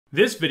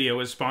This video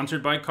is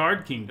sponsored by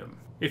Card Kingdom.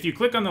 If you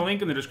click on the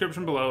link in the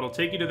description below, it'll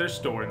take you to their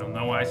store and they'll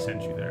know I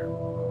sent you there.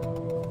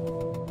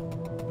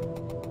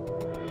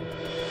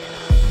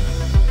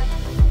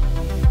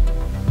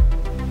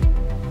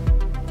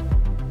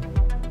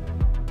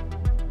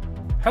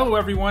 Hello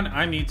everyone,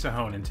 I'm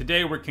Itzahon, and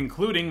today we're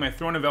concluding my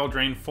Throne of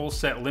Eldraine full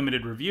set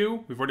limited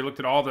review. We've already looked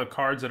at all the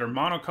cards that are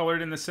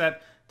monocolored in the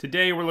set.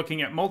 Today we're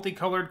looking at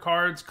multicolored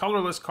cards,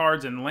 colorless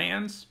cards, and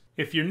lands.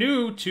 If you're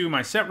new to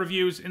my set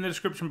reviews, in the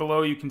description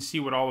below you can see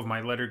what all of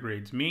my letter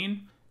grades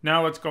mean.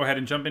 Now let's go ahead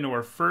and jump into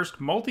our first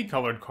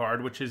multicolored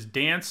card, which is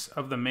Dance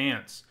of the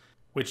Manse,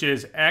 which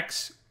is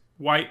X,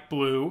 white,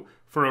 blue,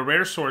 for a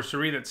rare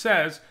sorcery that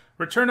says,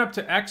 return up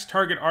to X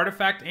target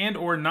artifact and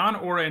or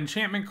non-aura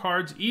enchantment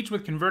cards, each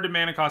with converted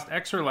mana cost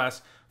X or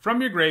less, from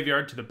your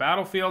graveyard to the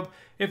battlefield.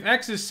 If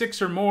X is 6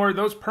 or more,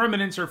 those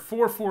permanents are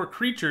 4/4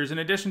 creatures in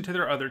addition to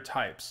their other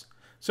types.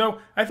 So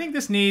I think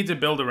this needs a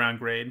build around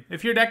grade.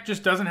 If your deck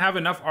just doesn't have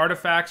enough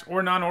artifacts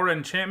or non-aura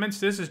enchantments,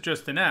 this is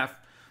just an F.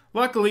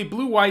 Luckily,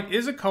 blue-white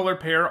is a color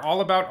pair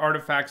all about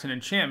artifacts and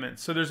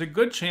enchantments, so there's a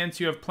good chance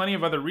you have plenty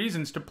of other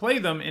reasons to play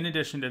them in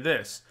addition to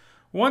this.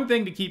 One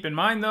thing to keep in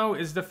mind, though,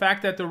 is the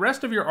fact that the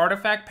rest of your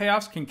artifact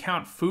payoffs can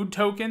count food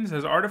tokens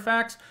as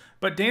artifacts,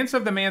 but Dance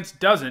of the Manse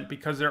doesn't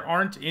because there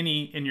aren't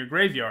any in your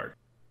graveyard.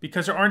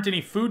 Because there aren't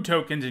any food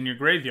tokens in your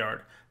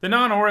graveyard. The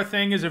non-aura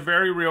thing is a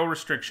very real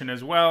restriction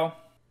as well.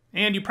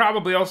 And you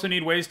probably also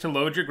need ways to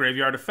load your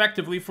graveyard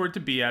effectively for it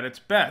to be at its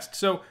best.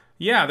 So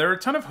yeah, there are a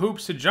ton of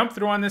hoops to jump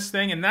through on this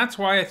thing, and that's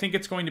why I think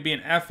it's going to be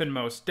an F in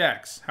most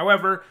decks.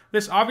 However,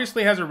 this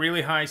obviously has a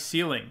really high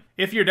ceiling.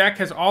 If your deck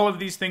has all of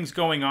these things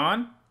going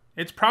on,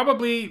 it's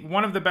probably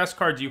one of the best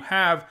cards you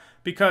have,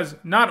 because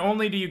not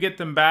only do you get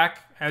them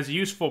back as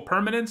useful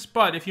permanents,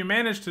 but if you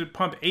manage to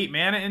pump 8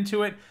 mana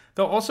into it,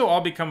 they'll also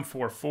all become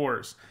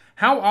 4/4s.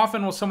 How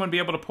often will someone be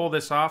able to pull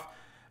this off?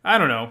 I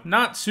don't know,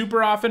 not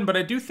super often, but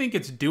I do think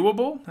it's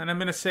doable, and I'm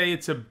going to say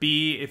it's a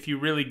B if you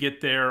really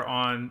get there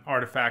on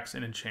artifacts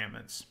and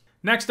enchantments.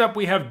 Next up,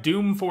 we have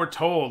Doom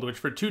Foretold, which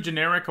for 2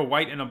 generic, a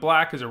white and a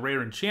black, is a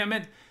rare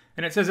enchantment,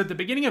 and it says at the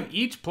beginning of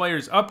each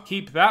player's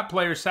upkeep, that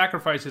player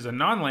sacrifices a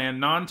non-land,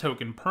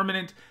 non-token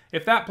permanent.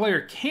 If that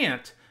player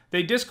can't,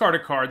 they discard a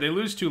card, they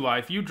lose 2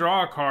 life, you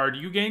draw a card,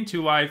 you gain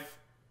 2 life,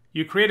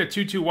 you create a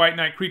 2/2 white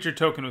knight creature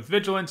token with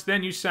vigilance,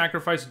 then you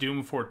sacrifice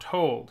Doom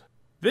Foretold.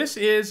 This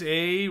is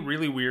a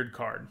really weird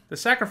card. The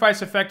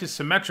sacrifice effect is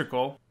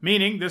symmetrical,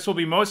 meaning this will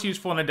be most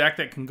useful in a deck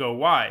that can go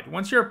wide.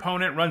 Once your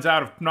opponent runs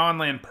out of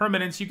non-land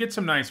permanents, you get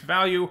some nice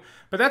value,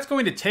 but that's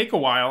going to take a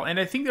while, and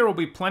I think there will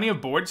be plenty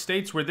of board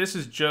states where this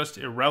is just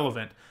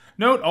irrelevant.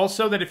 Note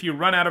also that if you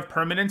run out of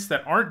permanents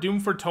that aren't Doom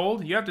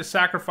Foretold, you have to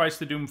sacrifice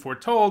the Doom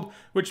Foretold,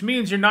 which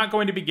means you're not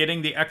going to be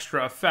getting the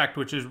extra effect,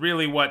 which is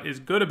really what is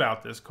good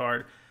about this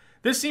card.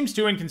 This seems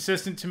too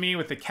inconsistent to me,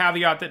 with the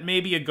caveat that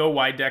maybe a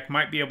go-wide deck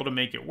might be able to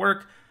make it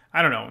work.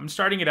 I don't know, I'm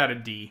starting it at a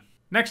D.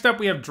 Next up,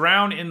 we have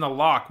Drown in the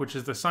Loch, which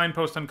is the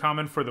signpost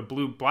uncommon for the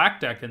blue-black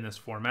deck in this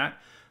format.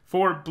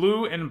 For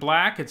blue and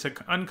black, it's an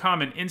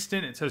uncommon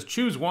instant. It says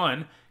choose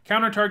one.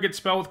 Counter target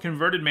spell with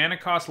converted mana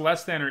cost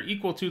less than or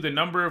equal to the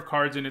number of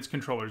cards in its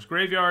controller's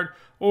graveyard,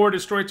 or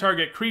destroy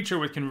target creature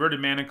with converted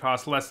mana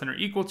cost less than or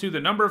equal to the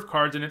number of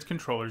cards in its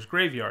controller's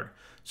graveyard.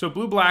 So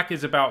blue-black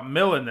is about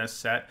mill in this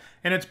set,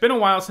 and it's been a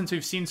while since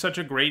we've seen such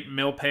a great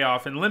mill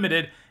payoff in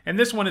Limited, and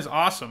this one is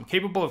awesome,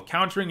 capable of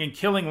countering and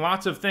killing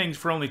lots of things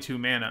for only 2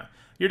 mana.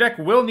 Your deck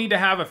will need to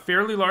have a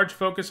fairly large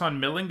focus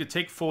on milling to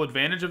take full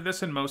advantage of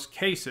this in most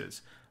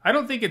cases. I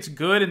don't think it's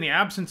good in the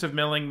absence of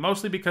milling,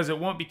 mostly because it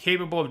won't be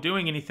capable of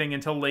doing anything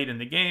until late in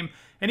the game,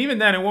 and even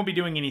then it won't be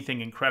doing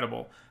anything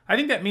incredible. I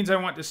think that means I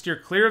want to steer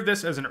clear of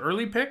this as an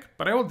early pick,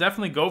 but I will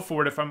definitely go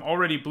for it if I'm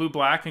already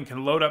blue-black and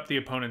can load up the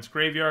opponent's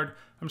graveyard.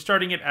 I'm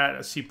starting it at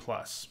a C+.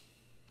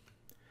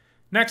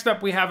 Next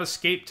up, we have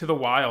Escape to the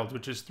Wild,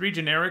 which is 3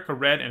 generic, a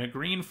red, and a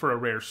green for a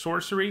rare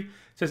sorcery. It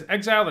says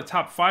exile the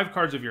top 5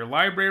 cards of your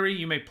library.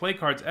 You may play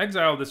cards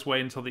exiled this way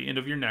until the end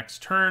of your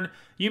next turn.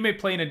 You may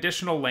play an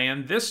additional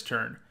land this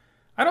turn.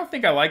 I don't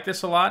think I like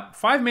this a lot.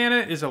 5 mana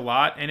is a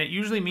lot, and it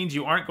usually means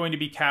you aren't going to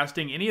be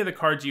casting any of the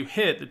cards you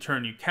hit the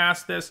turn you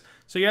cast this,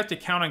 so you have to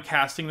count on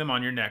casting them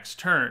on your next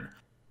turn.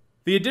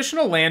 The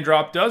additional land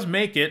drop does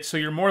make it so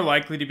you're more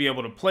likely to be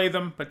able to play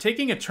them, but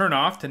taking a turn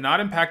off to not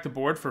impact the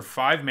board for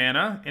 5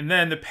 mana, and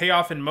then the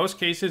payoff in most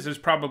cases is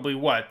probably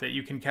what? That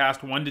you can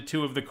cast 1 to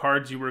 2 of the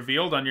cards you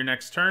revealed on your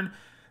next turn?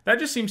 That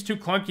just seems too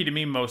clunky to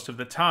me most of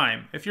the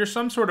time. If you're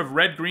some sort of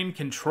red-green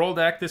control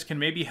deck, this can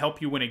maybe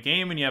help you win a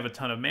game when you have a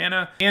ton of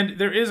mana. And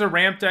there is a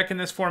ramp deck in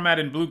this format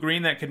in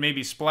blue-green that could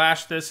maybe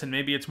splash this, and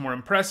maybe it's more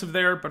impressive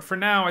there, but for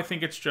now I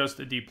think it's just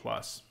a D+.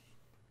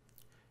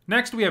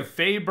 Next, we have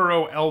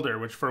Feyburrow Elder,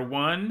 which for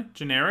 1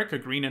 generic, a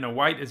green and a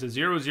white, is a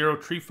 0/0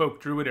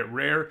 Treefolk Druid at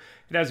rare.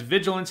 It has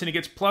Vigilance, and it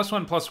gets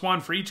 +1/+1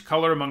 for each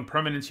color among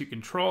permanents you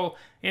control,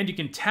 and you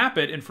can tap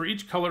it, and for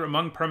each color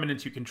among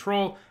permanents you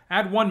control,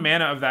 add 1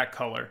 mana of that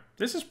color.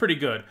 This is pretty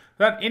good.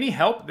 Without any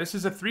help, this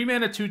is a 3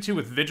 mana 2/2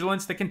 with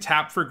Vigilance that can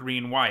tap for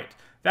green-white.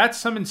 That's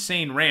some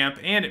insane ramp,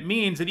 and it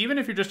means that even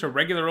if you're just a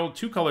regular old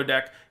 2-color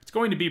deck, it's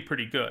going to be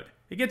pretty good.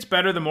 It gets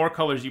better the more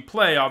colors you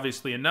play,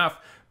 obviously enough,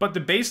 but the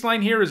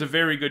baseline here is a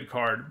very good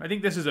card. I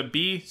think this is a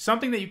B,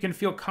 something that you can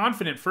feel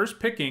confident first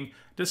picking,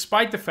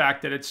 despite the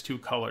fact that it's 2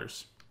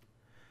 colors.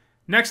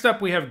 Next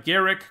up, we have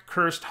Garruk,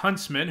 Cursed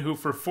Huntsman, who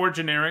for 4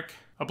 generic,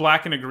 a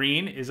black and a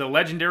green, is a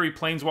legendary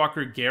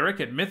Planeswalker Garruk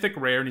at Mythic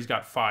Rare, and he's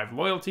got 5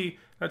 loyalty.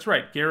 That's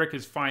right, Garruk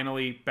is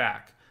finally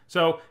back.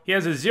 So he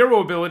has a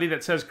 0 ability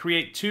that says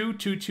create 2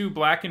 2/2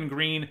 black and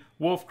green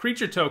wolf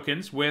creature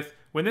tokens with,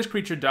 when this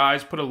creature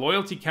dies, put a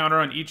loyalty counter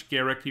on each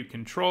Garruk you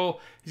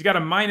control. He's got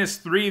a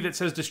 -3 that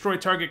says destroy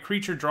target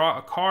creature, draw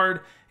a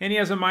card. And he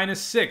has a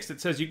 -6 that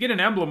says you get an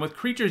emblem with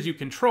creatures you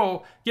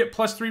control, get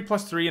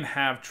 +3/+3 and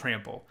have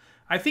trample.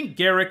 I think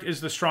Garruk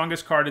is the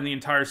strongest card in the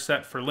entire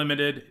set for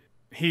limited.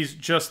 He's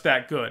just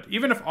that good.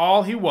 Even if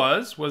all he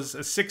was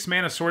a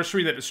 6-mana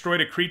sorcery that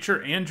destroyed a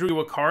creature and drew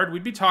a card,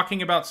 we'd be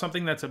talking about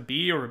something that's a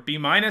B or a B-,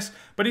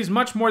 but he's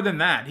much more than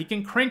that. He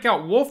can crank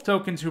out wolf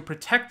tokens who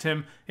protect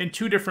him in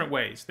 2 different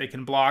ways. They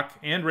can block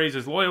and raise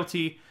his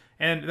loyalty,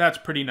 and that's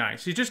pretty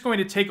nice. He's just going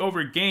to take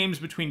over games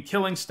between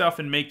killing stuff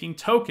and making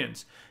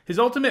tokens. His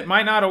ultimate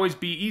might not always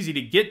be easy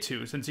to get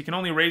to, since he can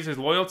only raise his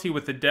loyalty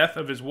with the death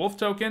of his wolf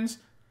tokens.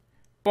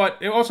 But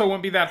it also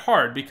won't be that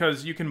hard,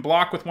 because you can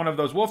block with one of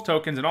those wolf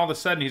tokens and all of a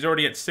sudden he's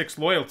already at 6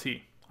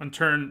 loyalty on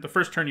the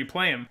first turn you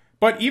play him.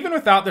 But even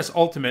without this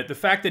ultimate, the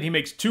fact that he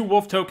makes 2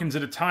 wolf tokens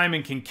at a time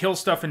and can kill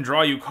stuff and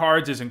draw you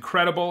cards is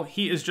incredible.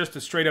 He is just a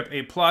straight up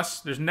A+.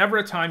 There's never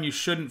a time you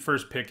shouldn't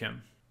first pick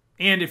him.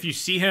 And if you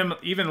see him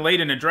even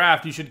late in a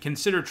draft, you should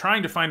consider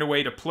trying to find a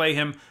way to play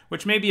him,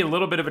 which may be a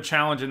little bit of a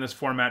challenge in this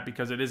format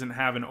because it doesn't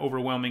have an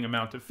overwhelming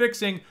amount of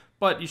fixing,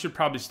 but you should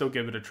probably still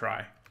give it a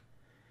try.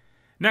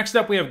 Next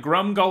up, we have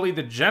Grumgully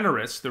the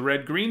Generous, the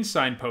red-green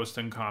signpost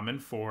uncommon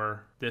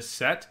for this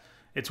set.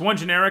 It's 1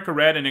 generic, a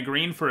red, and a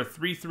green for a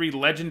 3/3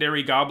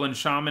 legendary Goblin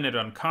Shaman at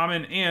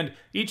uncommon, and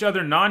each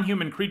other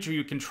non-human creature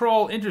you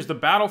control enters the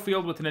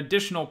battlefield with an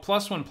additional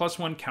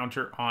 +1/+1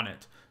 counter on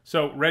it.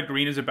 So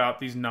red-green is about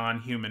these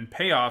non-human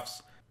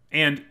payoffs,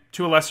 and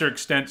to a lesser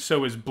extent,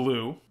 so is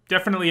blue.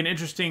 Definitely an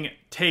interesting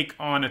take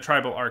on a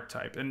tribal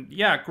archetype. And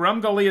yeah,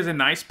 Grumgully is a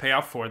nice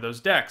payoff for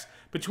those decks.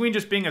 Between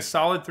just being a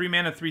solid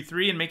 3-mana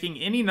 3/3 and making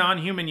any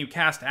non-human you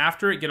cast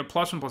after it get a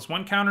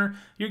 +1/+1 counter,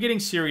 you're getting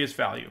serious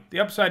value. The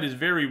upside is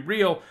very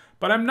real,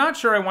 but I'm not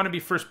sure I want to be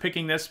first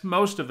picking this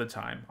most of the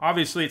time.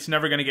 Obviously, it's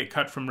never going to get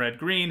cut from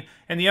red-green,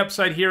 and the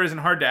upside here isn't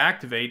hard to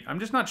activate.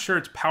 I'm just not sure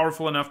it's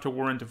powerful enough to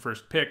warrant a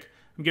first pick.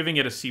 I'm giving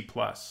it a C+.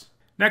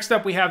 Next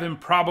up, we have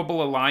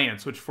Improbable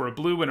Alliance, which for a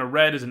blue and a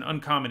red is an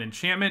uncommon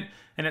enchantment,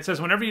 and it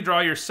says whenever you draw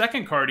your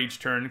second card each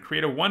turn,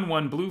 create a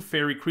 1/1 blue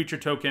fairy creature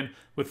token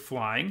with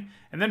flying,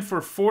 and then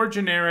for 4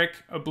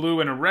 generic, a blue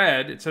and a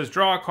red, it says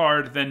draw a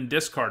card, then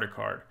discard a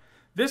card.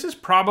 This is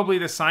probably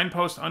the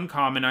signpost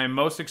uncommon I am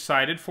most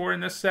excited for in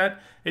this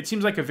set. It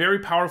seems like a very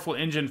powerful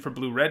engine for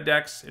blue-red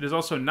decks. It is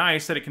also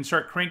nice that it can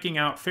start cranking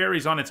out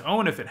fairies on its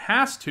own if it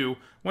has to,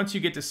 once you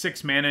get to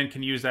 6 mana and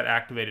can use that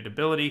activated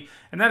ability.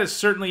 And that is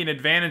certainly an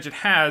advantage it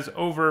has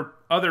over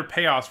other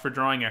payoffs for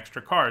drawing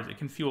extra cards. It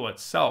can fuel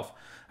itself.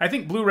 I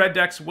think blue-red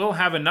decks will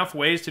have enough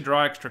ways to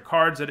draw extra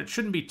cards that it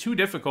shouldn't be too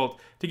difficult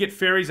to get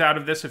fairies out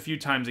of this a few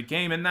times a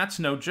game, and that's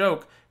no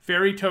joke.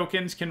 Fairy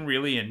tokens can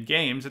really end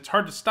games. It's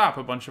hard to stop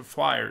a bunch of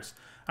flyers.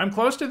 I'm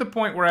close to the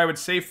point where I would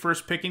say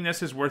first picking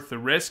this is worth the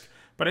risk,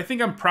 but I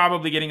think I'm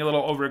probably getting a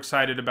little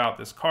overexcited about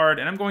this card,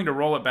 and I'm going to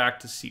roll it back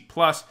to C+,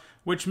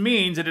 which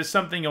means it is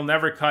something you'll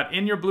never cut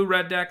in your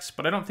blue-red decks,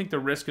 but I don't think the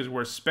risk is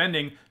worth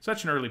spending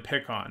such an early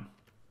pick on.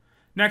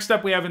 Next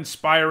up, we have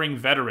Inspiring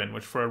Veteran,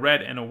 which for a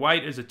red and a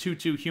white is a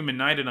 2/2 human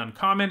knight and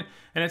uncommon,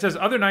 and it says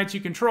other knights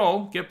you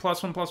control get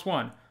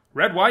 +1/+1.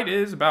 Red-white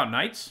is about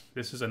knights.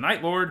 This is a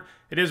Night Lord.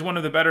 It is one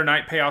of the better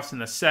knight payoffs in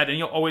the set, and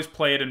you'll always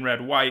play it in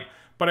red-white,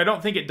 but I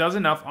don't think it does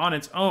enough on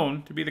its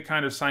own to be the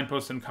kind of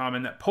signpost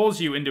uncommon that pulls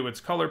you into its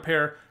color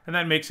pair, and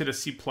that makes it a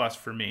C+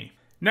 for me.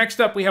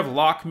 Next up, we have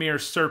Lochmere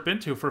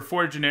Serpent, who for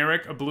 4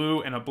 generic, a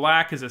blue, and a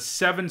black is a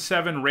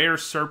 7/7 rare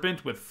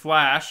serpent with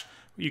flash.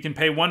 You can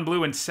pay 1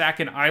 blue and sack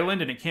an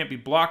island, and it can't be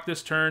blocked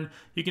this turn.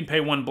 You can pay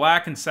 1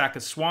 black and sack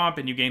a swamp,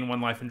 and you gain 1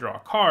 life and draw a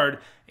card.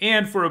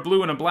 And for a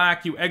blue and a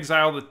black, you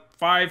exile the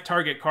 5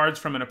 target cards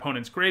from an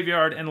opponent's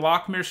graveyard, and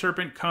Lochmere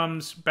Serpent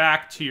comes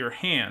back to your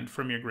hand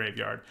from your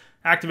graveyard.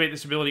 Activate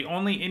this ability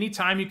only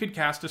anytime you could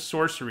cast a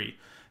sorcery.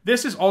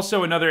 This is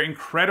also another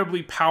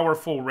incredibly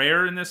powerful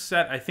rare in this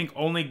set. I think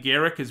only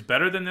Garruk is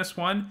better than this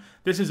one.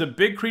 This is a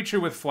big creature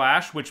with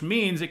flash, which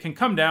means it can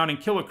come down and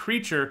kill a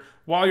creature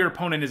while your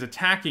opponent is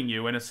attacking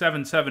you, and a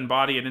 7/7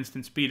 body at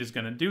instant speed is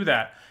going to do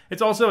that.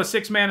 It's also a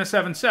 6-mana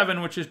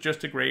 7/7, which is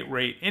just a great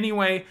rate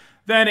anyway.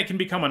 Then it can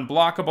become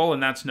unblockable,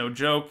 and that's no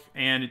joke,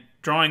 and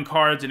drawing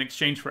cards in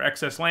exchange for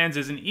excess lands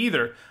isn't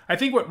either. I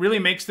think what really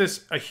makes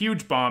this a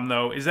huge bomb,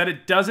 though, is that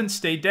it doesn't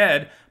stay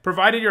dead,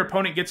 provided your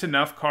opponent gets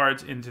enough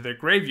cards into their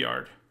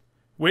graveyard.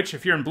 which,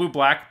 if you're in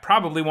blue-black,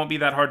 probably won't be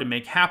that hard to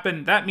make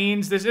happen. That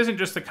means this isn't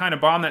just the kind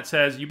of bomb that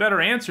says, you better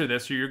answer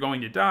this or you're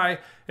going to die.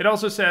 It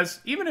also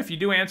says, even if you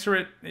do answer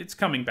it, it's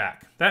coming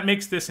back. That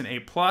makes this an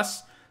A+,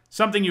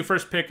 something you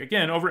first pick,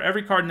 again, over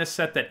every card in this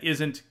set that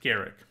isn't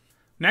Garruk.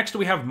 Next,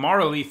 we have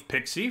Maraleaf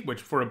Pixie,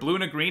 which for a blue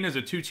and a green is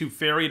a 2/2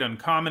 fairy at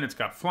uncommon. It's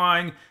got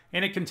flying,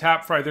 and it can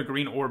tap for either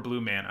green or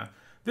blue mana.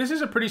 This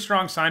is a pretty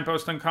strong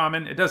signpost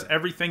uncommon. It does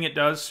everything it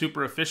does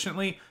super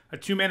efficiently. A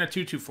 2-mana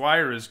 2/2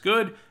 flyer is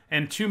good,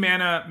 and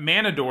 2-mana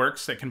mana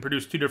dorks that can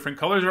produce 2 different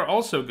colors are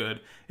also good.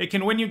 It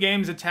can win you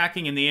games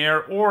attacking in the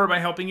air or by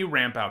helping you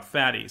ramp out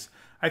fatties.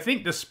 I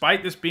think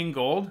despite this being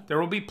gold, there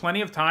will be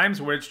plenty of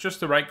times where it's just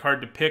the right card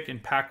to pick in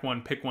pack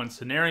 1, pick 1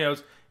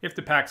 scenarios if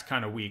the pack's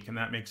kind of weak, and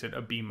that makes it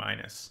a B-.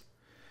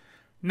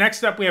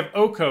 Next up, we have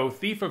Oko,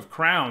 Thief of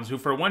Crowns, who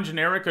for 1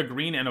 generic, a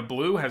green, and a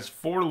blue has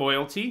 4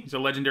 loyalty. He's a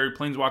legendary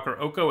planeswalker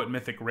Oko at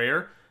Mythic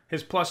Rare.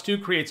 His +2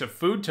 creates a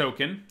food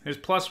token. His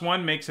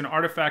 +1 makes an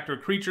artifact or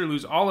creature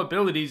lose all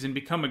abilities and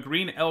become a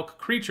green elk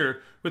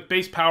creature with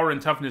base power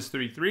and toughness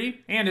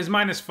 3/3. And his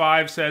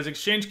 -5 says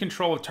exchange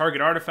control of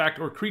target artifact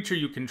or creature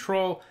you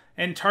control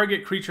and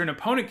target creature an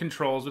opponent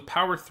controls with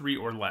power 3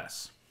 or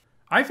less.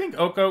 I think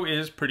Oko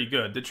is pretty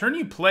good. The turn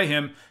you play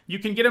him, you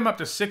can get him up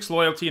to 6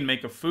 loyalty and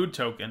make a food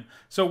token.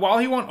 So while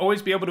he won't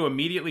always be able to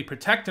immediately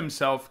protect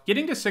himself,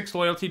 getting to 6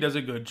 loyalty does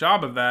a good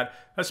job of that,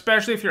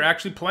 especially if you're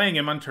actually playing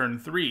him on turn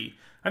 3.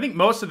 I think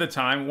most of the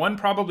time, one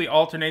probably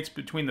alternates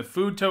between the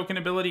food token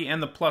ability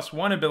and the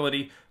 +1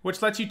 ability,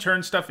 which lets you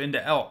turn stuff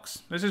into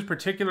elks. This is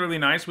particularly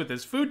nice with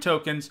his food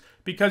tokens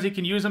because he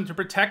can use them to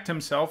protect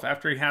himself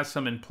after he has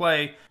some in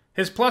play.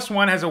 His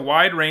 +1 has a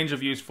wide range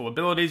of useful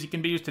abilities. It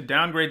can be used to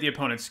downgrade the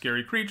opponent's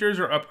scary creatures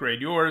or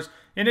upgrade yours,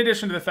 in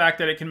addition to the fact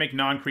that it can make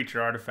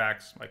non-creature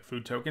artifacts, like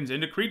food tokens,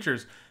 into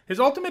creatures. His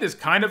ultimate is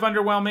kind of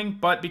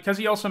underwhelming, but because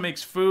he also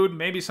makes food,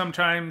 maybe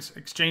sometimes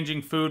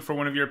exchanging food for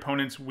one of your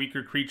opponent's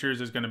weaker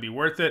creatures is going to be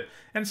worth it,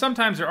 and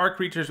sometimes there are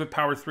creatures with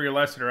power 3 or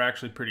less that are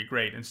actually pretty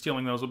great, and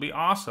stealing those will be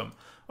awesome.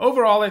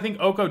 Overall, I think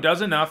Oko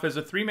does enough as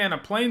a 3-mana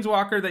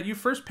planeswalker that you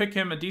first pick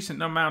him a decent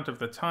amount of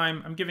the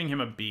time. I'm giving him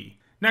a B.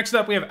 Next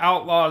up, we have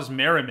Outlaw's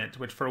Merriment,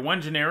 which for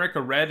 1 generic,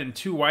 a red, and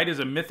 2 white is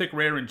a mythic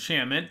rare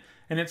enchantment.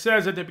 And it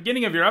says, at the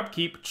beginning of your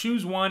upkeep,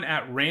 choose one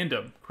at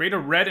random. Create a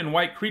red and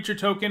white creature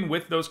token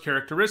with those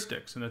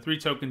characteristics. And the 3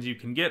 tokens you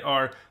can get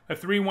are a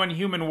 3/1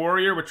 human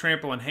warrior with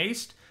trample and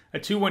haste, a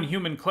 2/1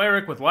 human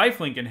cleric with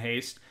lifelink and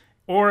haste,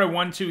 or a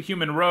 1/2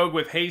 human rogue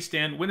with haste,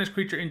 and when this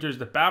creature enters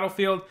the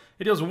battlefield,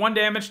 it deals 1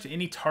 damage to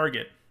any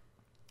target.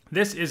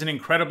 This is an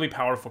incredibly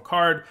powerful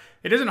card.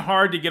 It isn't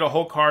hard to get a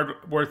whole card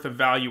worth of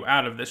value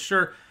out of this.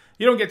 Sure,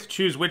 you don't get to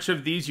choose which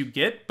of these you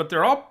get, but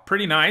they're all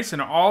pretty nice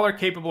and all are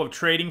capable of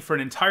trading for an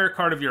entire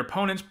card of your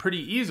opponent's pretty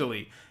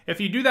easily. If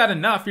you do that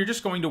enough, you're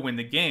just going to win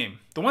the game.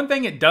 The one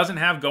thing it doesn't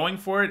have going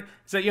for it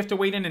is that you have to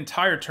wait an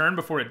entire turn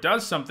before it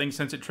does something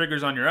since it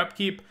triggers on your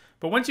upkeep.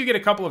 But once you get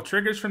a couple of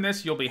triggers from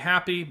this, you'll be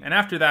happy, and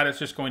after that, it's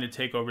just going to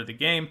take over the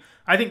game.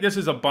 I think this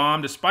is a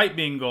bomb despite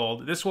being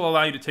gold. This will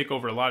allow you to take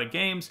over a lot of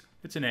games.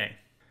 It's an A.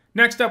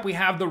 Next up, we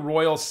have the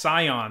Royal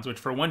Scions, which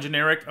for 1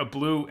 generic, a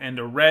blue, and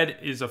a red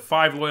is a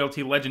 5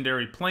 loyalty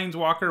legendary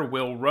planeswalker,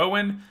 Will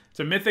Rowan. It's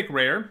a mythic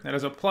rare that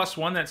has a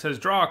 +1 that says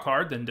draw a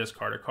card, then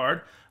discard a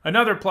card.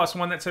 Another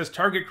 +1 that says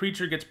target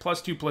creature gets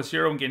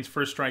 +2/+0 and gains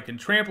first strike and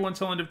trample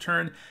until end of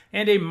turn.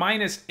 And a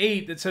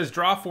 -8 that says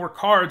draw 4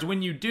 cards.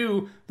 When you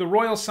do, the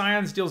Royal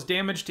Scions deals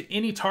damage to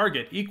any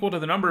target equal to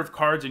the number of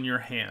cards in your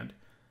hand.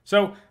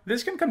 So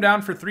this can come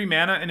down for 3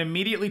 mana and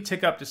immediately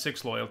tick up to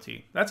 6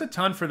 loyalty. That's a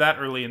ton for that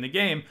early in the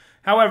game.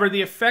 However,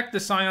 the effect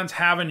the Scions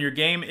have on your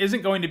game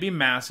isn't going to be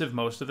massive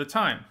most of the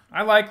time.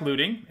 I like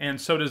looting,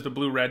 and so does the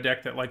blue-red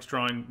deck that likes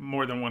drawing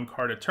more than 1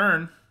 card a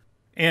turn.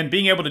 And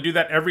being able to do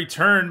that every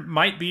turn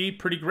might be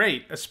pretty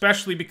great,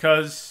 especially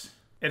because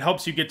it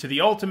helps you get to the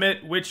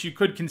ultimate, which you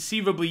could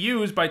conceivably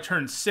use by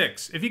turn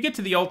 6. If you get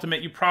to the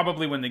ultimate, you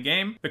probably win the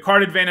game. The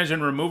card advantage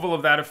and removal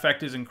of that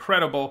effect is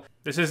incredible.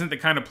 This isn't the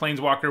kind of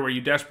planeswalker where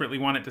you desperately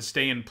want it to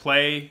stay in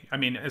play. I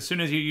mean, as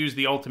soon as you use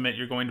the ultimate,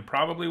 you're going to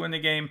probably win the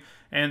game,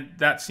 and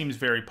that seems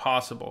very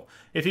possible.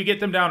 If you get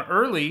them down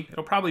early,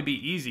 it'll probably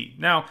be easy.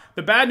 Now,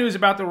 the bad news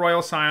about the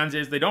Royal Scions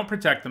is they don't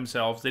protect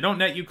themselves, they don't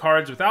net you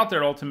cards without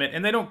their ultimate,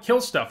 and they don't kill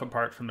stuff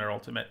apart from their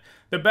ultimate.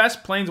 The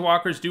best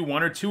planeswalkers do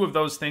 1 or 2 of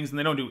those things, and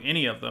they don't do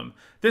any of them.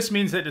 This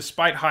means that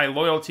despite high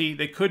loyalty,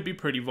 they could be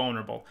pretty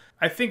vulnerable.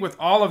 I think with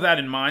all of that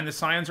in mind, the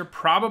Scions are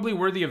probably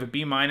worthy of a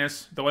B-,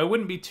 though I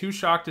wouldn't be too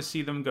shocked to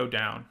see them go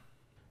down.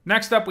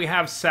 Next up, we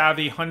have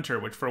Savvy Hunter,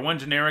 which for 1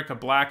 generic, a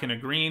black and a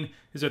green,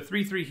 is a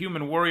 3/3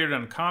 human warrior at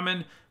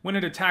uncommon. When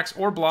it attacks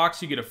or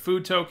blocks, you get a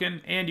food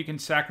token, and you can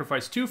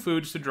sacrifice 2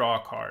 foods to draw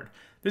a card.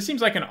 This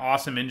seems like an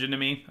awesome engine to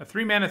me. A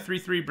 3-mana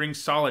 3/3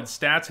 brings solid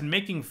stats, and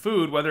making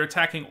food, whether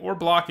attacking or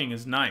blocking,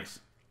 is nice.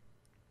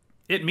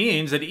 It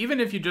means that even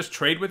if you just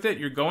trade with it,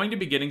 you're going to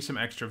be getting some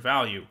extra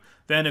value.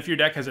 Then if your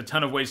deck has a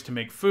ton of ways to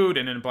make food,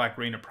 and in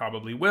black-green it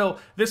probably will,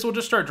 this will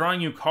just start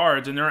drawing you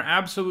cards, and there are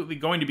absolutely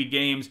going to be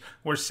games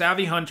where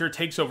Savvy Hunter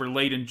takes over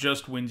late and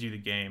just wins you the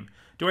game.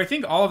 Do I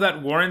think all of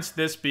that warrants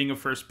this being a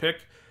first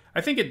pick?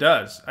 I think it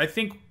does. I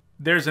think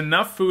there's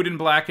enough food in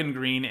black and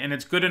green, and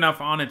it's good enough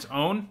on its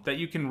own that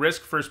you can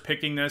risk first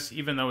picking this,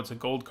 even though it's a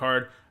gold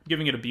card. I'm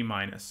giving it a B-.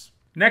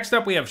 Next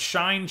up, we have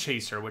Shine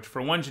Chaser, which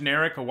for 1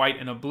 generic, a white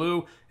and a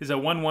blue, is a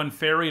 1/1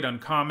 fairy at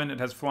uncommon. It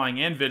has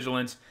flying and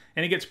vigilance,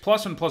 and it gets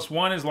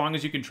 +1/+1 as long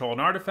as you control an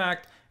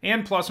artifact,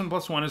 and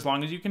 +1/+1 as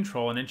long as you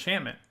control an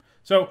enchantment.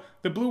 So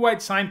the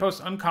blue-white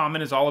Signpost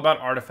uncommon is all about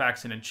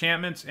artifacts and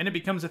enchantments, and it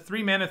becomes a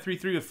 3-mana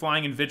 3/3 with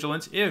flying and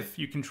vigilance if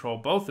you control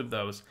both of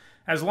those.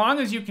 As long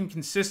as you can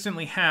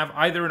consistently have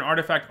either an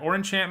artifact or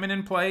enchantment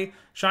in play,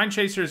 Shine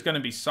Chaser is going to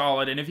be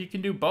solid, and if you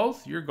can do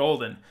both, you're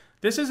golden.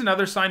 This is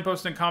another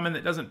Signpost uncommon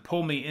that doesn't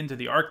pull me into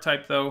the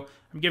archetype, though.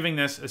 I'm giving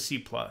this a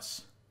C+.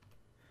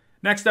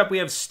 Next up, we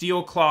have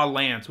Steel Claw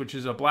Lance, which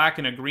is a black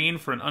and a green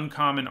for an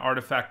uncommon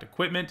artifact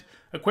equipment.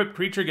 Equipped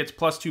creature gets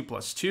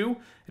 +2/+2.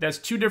 It has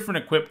 2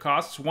 different equip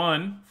costs.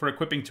 One, for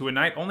equipping to a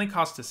knight, only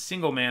costs a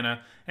single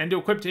mana, and to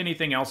equip to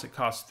anything else, it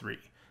costs 3.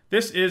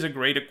 This is a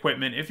great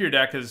equipment if your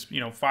deck has,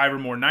 5 or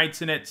more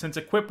knights in it, since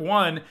equip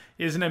 1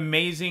 is an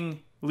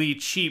amazingly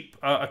cheap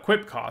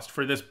equip cost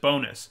for this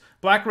bonus.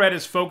 Black-red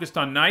is focused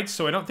on knights,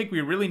 so I don't think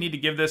we really need to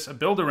give this a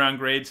build-around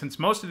grade, since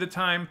most of the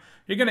time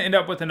you're going to end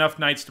up with enough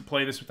knights to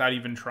play this without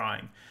even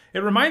trying.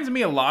 It reminds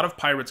me a lot of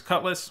Pirate's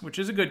Cutlass, which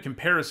is a good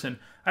comparison.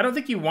 I don't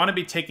think you want to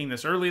be taking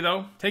this early,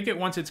 though. Take it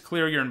once it's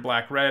clear you're in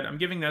black-red. I'm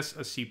giving this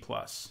a C+.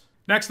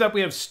 Next up,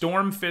 we have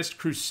Stormfist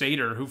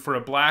Crusader, who for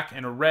a black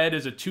and a red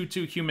is a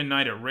 2/2 human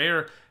knight at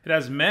rare. It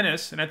has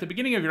Menace, and at the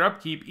beginning of your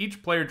upkeep,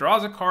 each player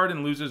draws a card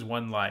and loses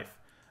 1 life.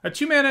 A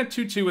 2-mana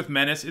 2/2 with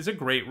Menace is a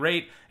great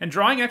rate, and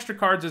drawing extra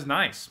cards is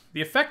nice.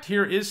 The effect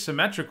here is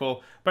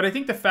symmetrical, but I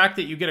think the fact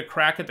that you get a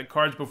crack at the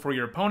cards before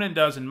your opponent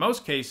does in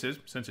most cases,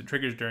 since it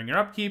triggers during your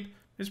upkeep,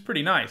 is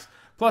pretty nice.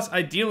 Plus,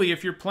 ideally,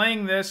 if you're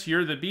playing this,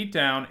 you're the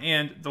beatdown,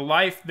 and the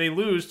life they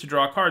lose to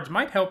draw cards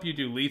might help you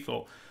do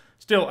lethal.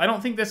 Still, I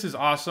don't think this is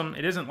awesome.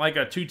 It isn't like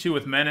a 2/2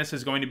 with Menace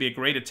is going to be a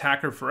great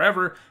attacker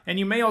forever, and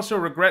you may also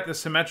regret the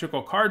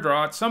symmetrical card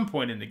draw at some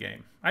point in the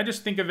game. I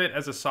just think of it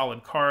as a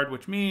solid card,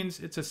 which means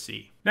it's a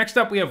C. Next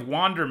up, we have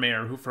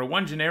Wandermare, who for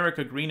 1 generic,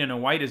 a green and a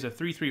white is a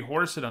 3/3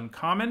 horse at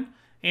uncommon,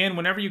 and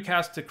whenever you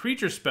cast a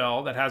creature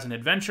spell that has an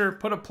adventure,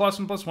 put a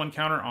 +1/+1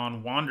 counter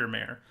on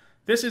Wandermare.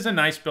 This is a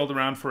nice build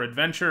around for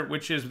adventure,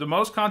 which is the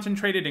most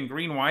concentrated in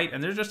green-white,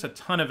 and there's just a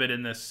ton of it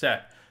in this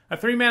set. A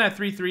 3-mana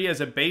 3/3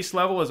 as a base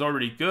level is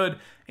already good,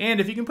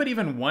 and if you can put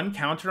even 1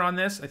 counter on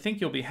this, I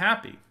think you'll be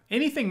happy.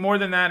 Anything more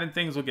than that and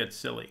things will get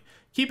silly.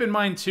 Keep in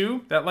mind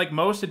too, that like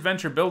most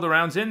adventure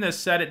build-arounds in this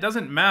set, it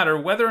doesn't matter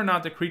whether or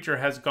not the creature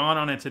has gone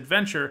on its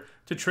adventure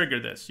to trigger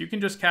this. You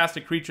can just cast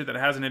a creature that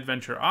has an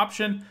adventure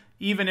option,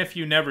 even if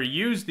you never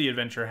use the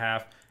adventure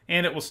half,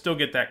 and it will still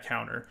get that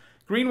counter.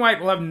 Green-white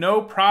will have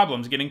no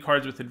problems getting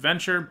cards with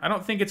adventure. I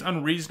don't think it's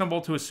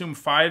unreasonable to assume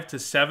 5 to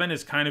 7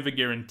 is kind of a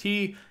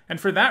guarantee, and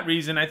for that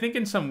reason, I think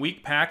in some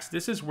weak packs,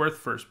 this is worth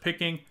first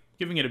picking,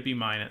 giving it a B-.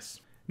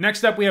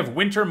 Next up, we have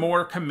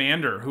Wintermoor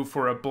Commander, who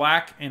for a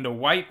black and a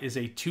white is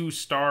a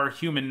 2-star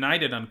human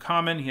knight at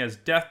uncommon. He has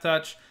Death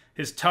Touch.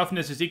 His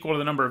toughness is equal to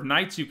the number of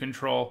knights you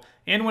control,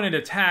 and when it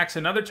attacks,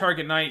 another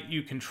target knight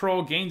you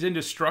control gains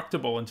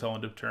indestructible until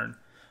end of turn.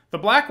 The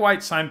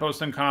black-white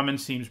Signpost uncommon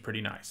seems pretty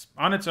nice.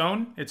 On its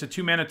own, it's a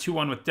 2-mana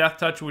 2/1 with Death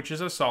Touch, which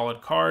is a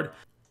solid card.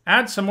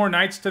 Add some more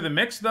knights to the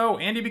mix, though,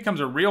 and he becomes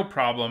a real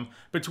problem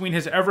between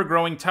his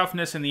ever-growing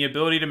toughness and the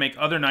ability to make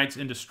other knights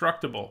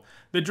indestructible.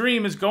 The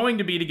dream is going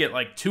to be to get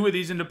like 2 of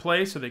these into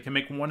play so they can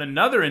make one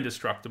another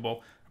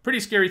indestructible. A pretty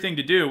scary thing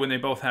to do when they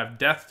both have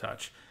Death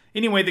Touch.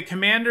 Anyway, the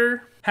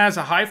commander has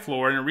a high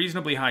floor and a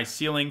reasonably high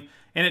ceiling,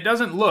 and it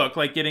doesn't look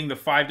like getting the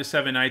 5 to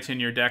 7 knights in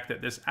your deck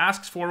that this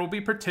asks for will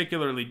be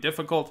particularly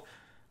difficult.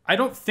 I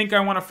don't think I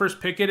want to first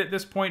pick it at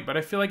this point, but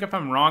I feel like if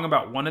I'm wrong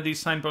about one of these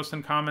Signpost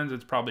uncommons,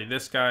 it's probably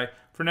this guy.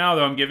 For now,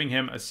 though, I'm giving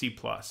him a C+.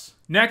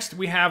 Next,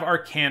 we have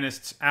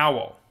Arcanist's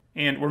Owl,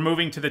 and we're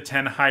moving to the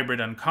 10 hybrid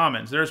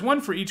uncommons. There's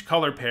 1 for each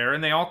color pair,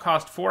 and they all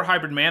cost 4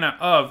 hybrid mana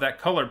of that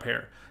color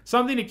pair.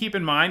 Something to keep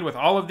in mind with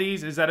all of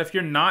these is that if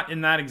you're not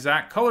in that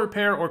exact color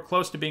pair or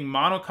close to being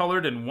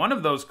monocolored in one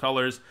of those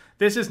colors,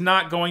 this is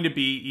not going to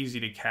be easy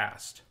to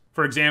cast.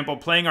 For example,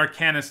 playing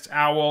Arcanist's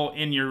Owl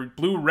in your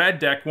blue-red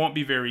deck won't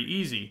be very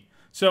easy.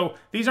 So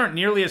these aren't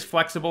nearly as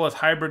flexible as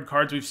hybrid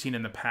cards we've seen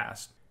in the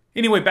past.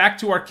 Anyway, back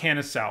to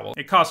Arcanist's Owl.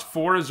 It costs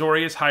 4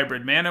 Azorius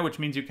hybrid mana, which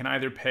means you can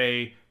either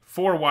pay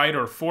 4 white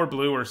or 4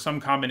 blue or some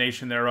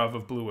combination thereof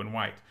of blue and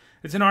white.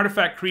 It's an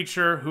artifact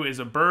creature who is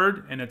a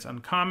bird, and it's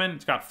uncommon.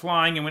 It's got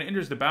flying, and when it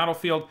enters the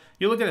battlefield,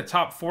 you look at the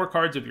top 4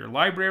 cards of your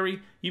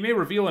library. You may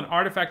reveal an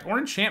artifact or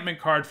enchantment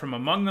card from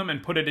among them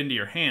and put it into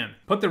your hand.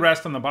 Put the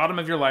rest on the bottom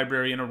of your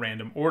library in a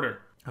random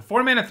order. A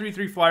 4-mana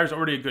 3/3 flyer is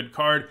already a good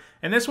card,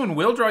 and this one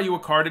will draw you a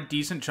card a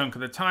decent chunk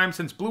of the time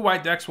since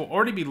blue-white decks will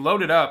already be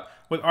loaded up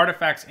with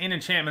artifacts and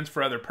enchantments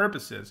for other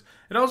purposes.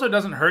 It also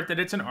doesn't hurt that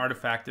it's an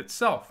artifact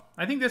itself.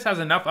 I think this has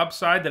enough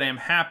upside that I am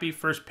happy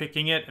first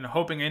picking it and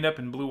hoping I end up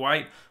in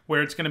blue-white,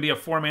 where it's going to be a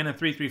 4-mana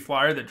 3/3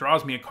 flyer that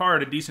draws me a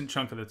card a decent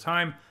chunk of the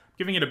time,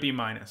 giving it a B-.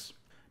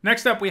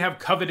 Next up, we have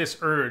Covetous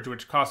Urge,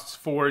 which costs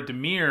 4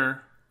 Dimir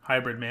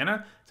hybrid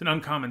mana. It's an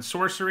uncommon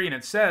sorcery, and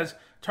it says,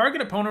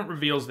 target opponent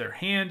reveals their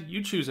hand,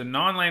 you choose a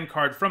non-land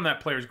card from that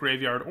player's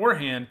graveyard or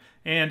hand,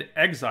 and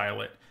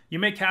exile it. You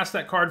may cast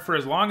that card for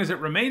as long as it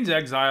remains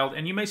exiled,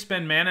 and you may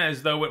spend mana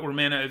as though it were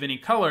mana of any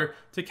color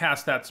to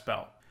cast that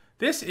spell.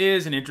 This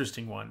is an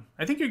interesting one.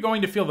 I think you're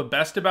going to feel the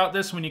best about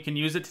this when you can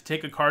use it to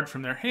take a card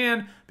from their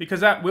hand,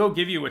 because that will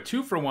give you a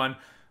 2-for-1,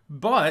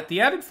 but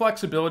the added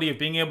flexibility of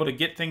being able to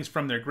get things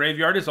from their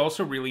graveyard is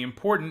also really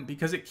important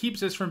because it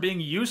keeps this from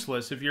being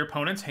useless if your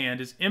opponent's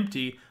hand is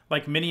empty,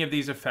 like many of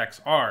these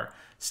effects are.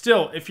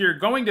 Still, if you're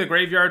going the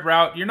graveyard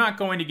route, you're not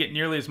going to get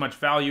nearly as much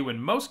value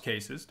in most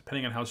cases,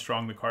 depending on how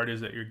strong the card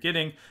is that you're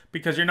getting,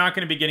 because you're not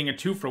going to be getting a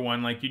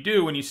 2-for-1 like you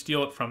do when you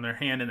steal it from their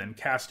hand and then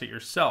cast it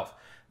yourself.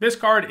 This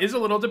card is a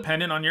little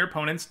dependent on your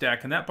opponent's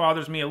deck, and that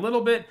bothers me a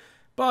little bit,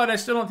 but I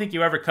still don't think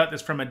you ever cut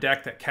this from a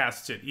deck that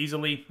casts it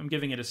easily. I'm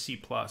giving it a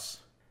C+.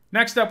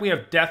 Next up, we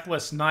have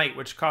Deathless Knight,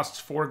 which costs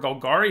 4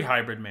 Golgari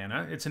hybrid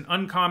mana. It's an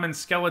uncommon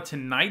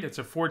skeleton knight. It's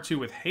a 4/2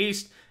 with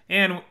haste,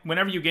 and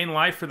whenever you gain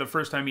life for the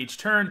first time each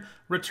turn,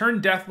 return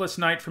Deathless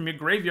Knight from your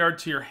graveyard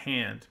to your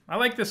hand. I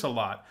like this a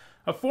lot.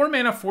 A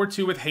 4-mana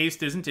 4/2 with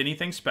haste isn't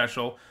anything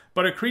special,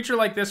 but a creature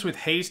like this with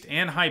haste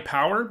and high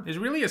power is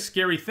really a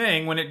scary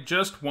thing when it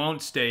just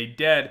won't stay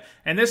dead,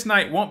 and this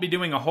knight won't be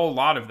doing a whole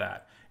lot of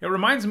that. It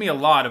reminds me a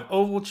lot of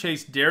Oval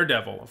Chase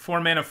Daredevil, a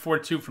 4-mana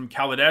 4/2 from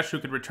Kaladesh who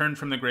could return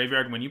from the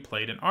graveyard when you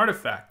played an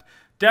artifact.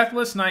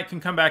 Deathless Knight can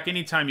come back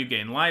anytime you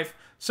gain life,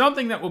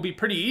 something that will be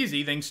pretty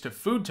easy thanks to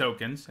food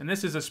tokens, and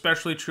this is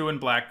especially true in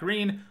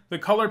black-green, the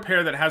color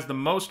pair that has the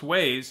most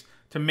ways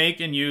to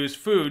make and use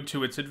food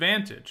to its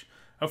advantage.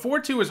 A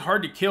 4/2 is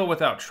hard to kill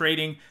without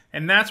trading,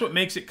 and that's what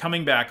makes it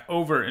coming back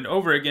over and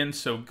over again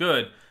so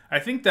good. I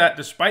think that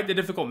despite the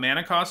difficult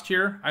mana cost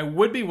here, I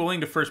would be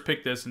willing to first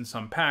pick this in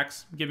some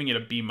packs, giving it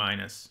a B-.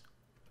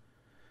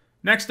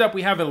 Next up,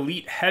 we have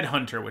Elite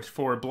Headhunter, which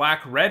for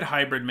black-red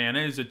hybrid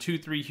mana is a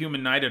 2/3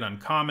 human knight at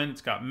uncommon.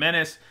 It's got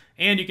menace,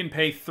 and you can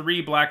pay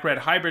 3 black-red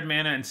hybrid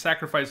mana and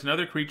sacrifice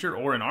another creature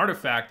or an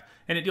artifact,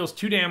 and it deals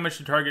 2 damage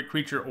to target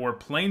creature or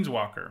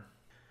planeswalker.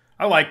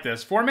 I like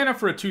this. 4 mana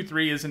for a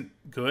 2/3 isn't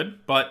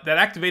good, but that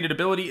activated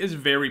ability is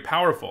very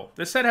powerful.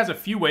 This set has a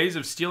few ways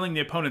of stealing the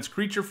opponent's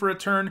creature for a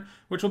turn,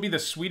 which will be the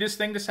sweetest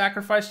thing to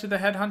sacrifice to the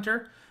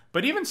Headhunter.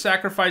 But even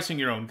sacrificing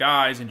your own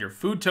guys and your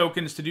food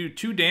tokens to do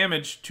 2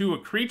 damage to a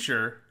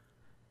creature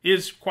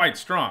is quite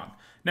strong.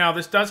 Now,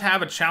 this does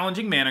have a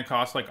challenging mana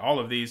cost like all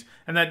of these,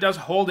 and that does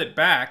hold it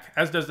back,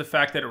 as does the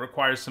fact that it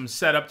requires some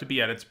setup to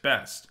be at its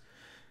best.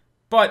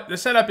 But the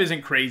setup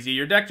isn't crazy.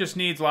 Your deck just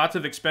needs lots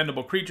of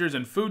expendable creatures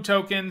and food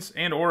tokens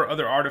and or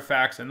other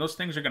artifacts, and those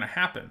things are going to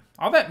happen.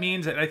 All that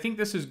means that I think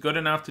this is good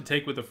enough to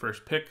take with the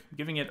first pick,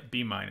 giving it a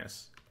B-.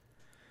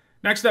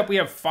 Next up, we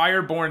have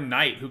Fireborn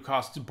Knight, who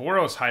costs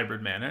Boros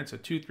hybrid mana. It's a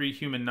 2/3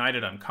 human knight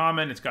at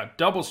uncommon. It's got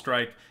double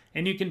strike,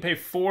 and you can pay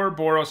 4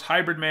 Boros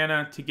hybrid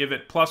mana to give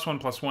it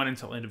 +1/+1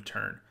 until end of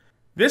turn.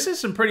 This is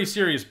some pretty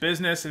serious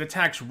business. It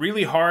attacks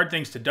really hard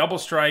thanks to double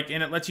strike,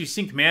 and it lets you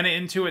sink mana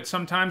into it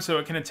sometimes so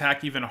it can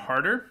attack even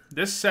harder.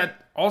 This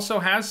set also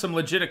has some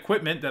legit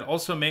equipment that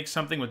also makes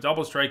something with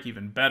double strike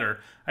even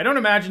better. I don't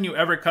imagine you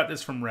ever cut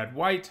this from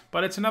red-white,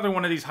 but it's another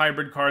one of these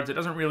hybrid cards that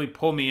doesn't really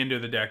pull me into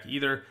the deck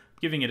either,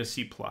 giving it a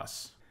C+.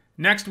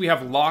 Next, we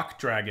have Lock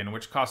Dragon,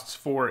 which costs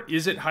 4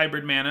 Izzet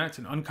hybrid mana. It's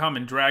an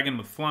uncommon dragon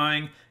with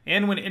flying,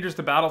 and when it enters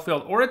the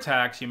battlefield or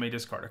attacks, you may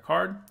discard a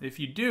card. If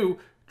you do,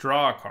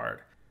 draw a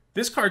card.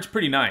 This card's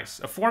pretty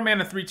nice. A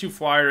 4-mana 3/2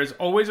 flyer is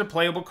always a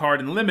playable card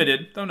in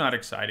limited, though not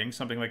exciting,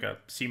 something like a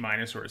C-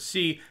 or a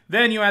C.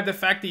 Then you add the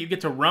fact that you get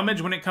to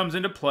rummage when it comes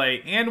into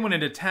play and when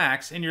it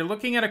attacks, and you're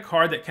looking at a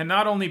card that can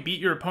not only beat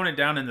your opponent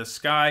down in the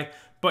sky,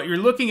 but you're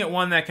looking at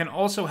one that can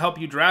also help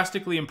you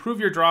drastically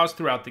improve your draws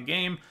throughout the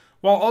game,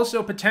 while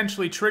also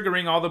potentially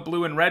triggering all the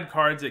blue and red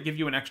cards that give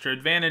you an extra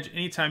advantage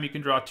anytime you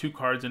can draw 2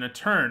 cards in a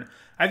turn.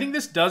 I think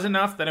this does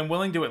enough that I'm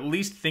willing to at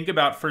least think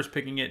about first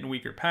picking it in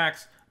weaker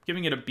packs,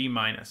 giving it a B-.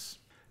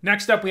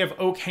 Next up, we have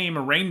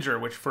Oakhame Ranger,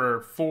 which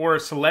for 4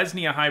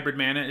 Selesnya hybrid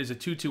mana is a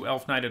 2/2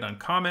 Elf Knight at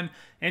uncommon,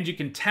 and you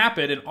can tap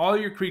it and all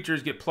your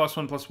creatures get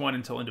 +1/+1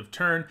 until end of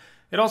turn.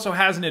 It also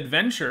has an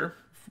adventure,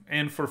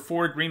 and for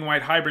 4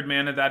 green-white hybrid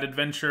mana, that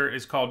adventure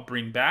is called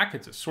Bring Back.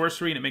 It's a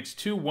sorcery, and it makes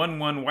 2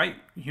 1/1 white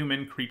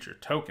human creature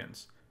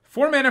tokens.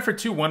 4 mana for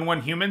 2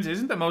 1/1 humans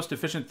isn't the most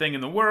efficient thing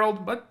in the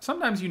world, but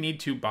sometimes you need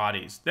 2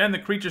 bodies. Then the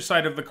creature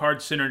side of the card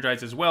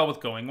synergizes well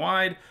with going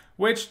wide,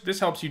 which this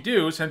helps you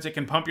do since it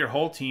can pump your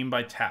whole team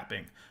by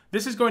tapping.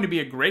 This is going to be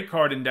a great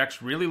card in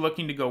decks really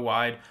looking to go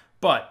wide,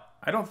 but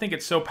I don't think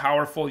it's so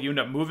powerful you end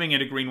up moving it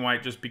to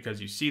green-white just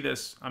because you see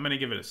this. I'm going to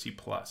give it a C+.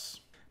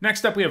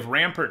 Next up, we have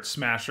Rampart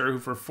Smasher, who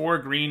for 4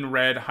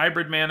 green-red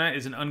hybrid mana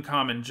is an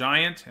uncommon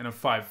giant and a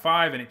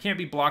 5/5, and it can't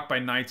be blocked by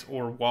knights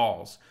or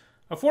walls.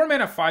 A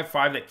 4-mana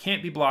 5/5 that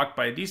can't be blocked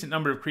by a decent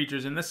number of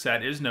creatures in this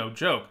set is no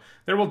joke.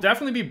 There will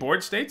definitely be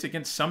board states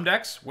against some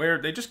decks where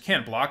they just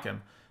can't block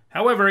him.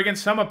 However,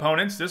 against some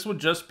opponents, this will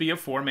just be a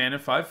 4-mana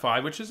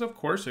 5/5, which is of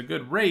course a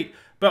good rate,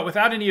 but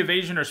without any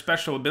evasion or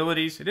special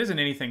abilities, it isn't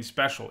anything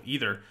special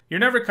either. You're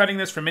never cutting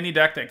this from any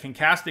deck that can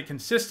cast it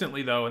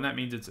consistently though, and that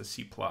means it's a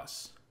C+.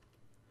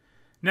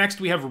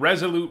 Next, we have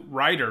Resolute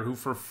Rider, who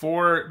for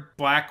 4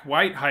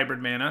 black-white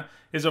hybrid mana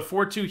is a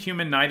 4/2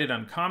 human knighted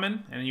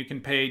uncommon, and you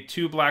can pay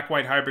 2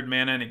 black-white hybrid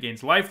mana and it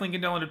gains lifelink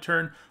until end of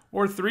turn,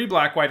 or 3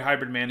 black-white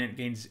hybrid mana and it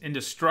gains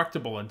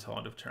indestructible until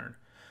end of turn.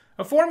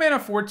 A 4-mana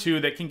 4/2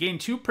 that can gain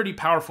 2 pretty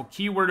powerful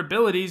keyword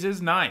abilities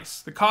is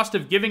nice. The cost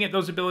of giving it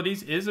those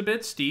abilities is a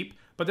bit steep,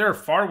 but there are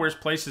far worse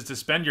places to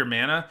spend your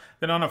mana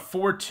than on a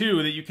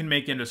 4/2 that you can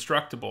make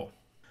indestructible.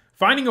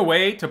 Finding a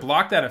way to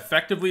block that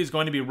effectively is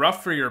going to be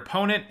rough for your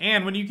opponent,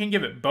 and when you can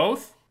give it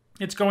both,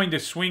 it's going to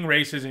swing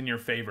races in your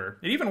favor.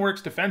 It even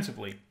works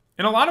defensively.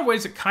 In a lot of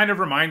ways, it kind of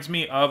reminds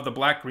me of the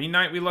Black-Green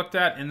Knight we looked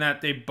at, in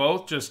that they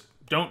both just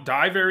don't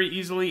die very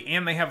easily,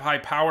 and they have high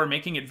power,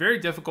 making it very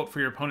difficult for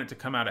your opponent to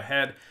come out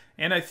ahead.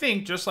 And I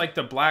think, just like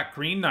the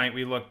Black-Green Knight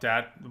we looked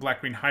at, the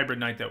Black-Green Hybrid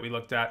Knight that we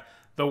looked at,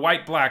 the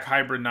White-Black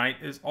Hybrid Knight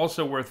is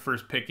also worth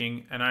first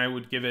picking, and I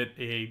would give it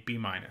a B-.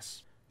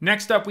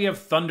 Next up, we have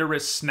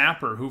Thunderous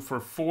Snapper, who for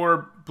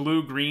 4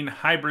 blue-green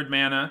hybrid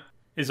mana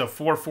is a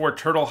 4/4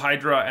 Turtle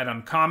Hydra at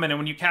uncommon, and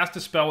when you cast a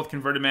spell with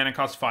converted mana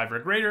cost 5 or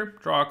greater,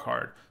 draw a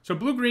card. So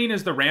blue-green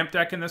is the ramp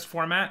deck in this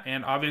format,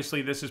 and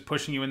obviously this is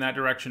pushing you in that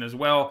direction as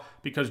well,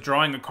 because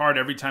drawing a card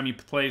every time you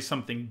play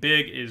something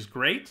big is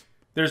great.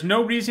 There's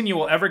no reason you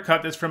will ever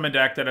cut this from a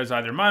deck that is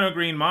either mono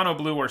green, mono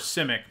blue, or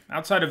Simic.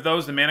 Outside of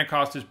those, the mana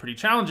cost is pretty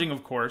challenging,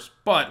 of course,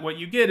 but what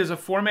you get is a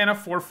 4-mana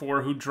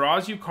 4/4 who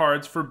draws you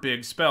cards for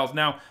big spells.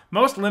 Now,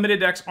 most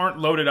limited decks aren't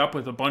loaded up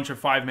with a bunch of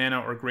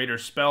 5-mana or greater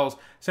spells,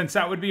 since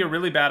that would be a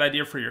really bad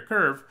idea for your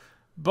curve.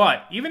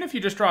 But even if you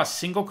just draw a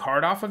single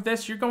card off of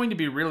this, you're going to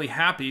be really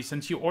happy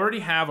since you already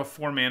have a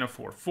 4-mana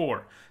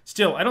 4/4.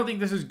 Still, I don't think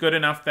this is good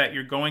enough that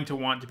you're going to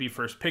want to be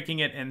first picking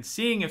it and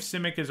seeing if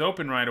Simic is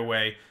open right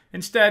away.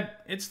 Instead,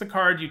 it's the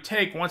card you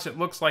take once it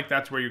looks like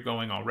that's where you're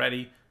going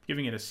already,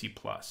 giving it a C+.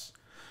 All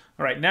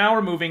right, now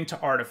we're moving to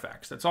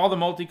artifacts. That's all the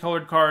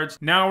multicolored cards.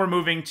 Now we're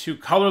moving to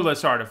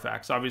colorless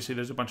artifacts. Obviously,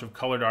 there's a bunch of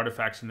colored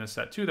artifacts in this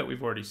set too that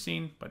we've already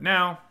seen, but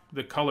now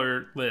the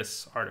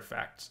colorless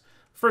artifacts.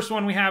 First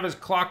one we have is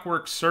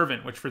Clockwork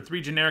Servant, which for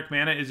 3 generic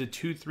mana is a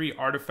 2/3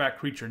 artifact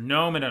creature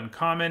gnome at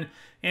uncommon,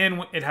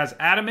 and it has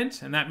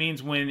adamant, and that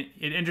means when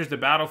it enters the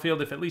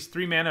battlefield, if at least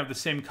 3 mana of the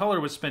same color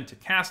was spent to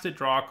cast it,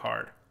 draw a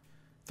card.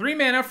 3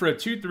 mana for a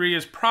 2/3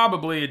 is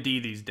probably a D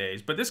these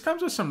days, but this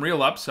comes with some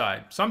real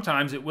upside.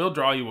 Sometimes it will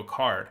draw you a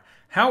card.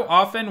 How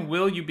often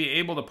will you be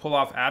able to pull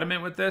off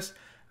adamant with this?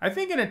 I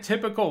think in a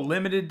typical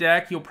limited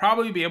deck, you'll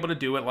probably be able to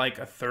do it like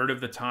a third of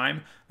the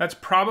time. That's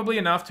probably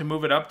enough to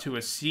move it up to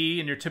a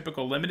C in your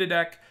typical limited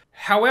deck.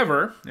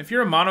 However, if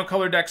you're a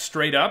monocolor deck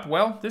straight up,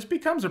 well, this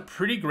becomes a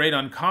pretty great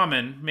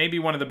uncommon, maybe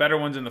one of the better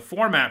ones in the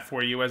format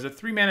for you, as a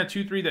 3-mana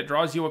 2/3 that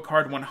draws you a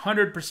card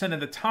 100% of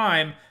the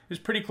time is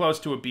pretty close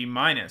to a B-.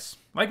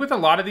 Like with a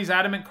lot of these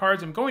adamant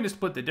cards, I'm going to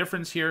split the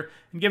difference here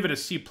and give it a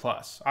C+.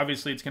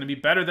 Obviously, it's going to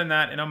be better than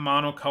that in a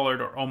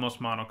monocolored or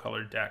almost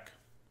monocolored deck.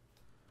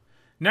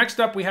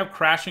 Next up, we have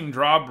Crashing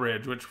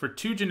Drawbridge, which for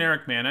 2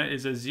 generic mana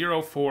is a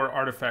 0/4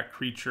 artifact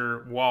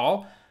creature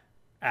wall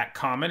at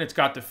common. It's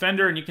got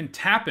Defender, and you can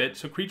tap it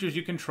so creatures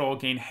you control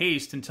gain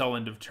haste until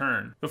end of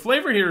turn. The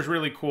flavor here is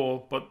really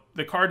cool, but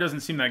the card doesn't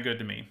seem that good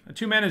to me. A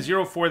 2-mana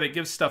 0/4 that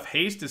gives stuff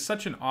haste is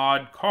such an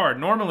odd card.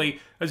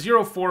 Normally, a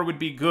 0/4 would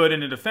be good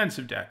in a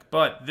defensive deck,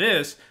 but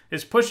this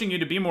is pushing you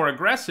to be more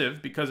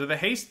aggressive because of the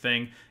haste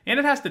thing, and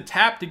it has to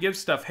tap to give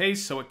stuff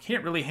haste, so it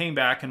can't really hang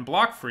back and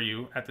block for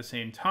you at the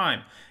same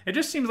time. It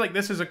just seems like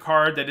this is a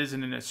card that is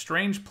in a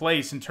strange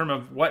place in terms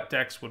of what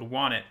decks would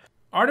want it.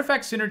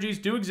 Artifact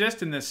synergies do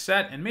exist in this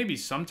set, and maybe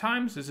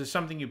sometimes this is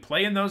something you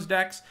play in those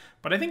decks,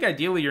 but I think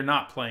ideally you're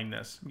not playing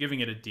this. I'm giving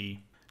it a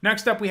D.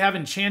 Next up, we have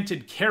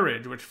Enchanted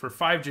Carriage, which for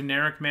 5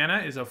 generic mana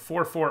is a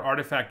 4/4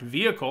 artifact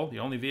vehicle, the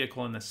only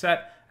vehicle in the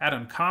set, at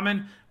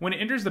uncommon. When it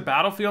enters the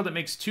battlefield, it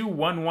makes 2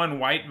 1/1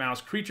 white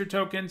mouse creature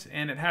tokens,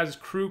 and it has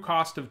crew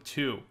cost of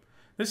 2.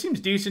 This seems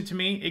decent to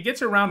me. It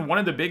gets around one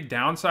of the big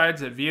downsides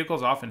that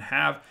vehicles often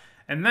have,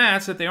 and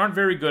that's that they aren't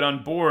very good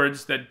on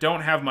boards that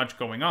don't have much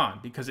going on,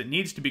 because it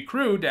needs to be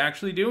crewed to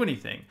actually do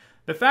anything.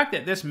 The fact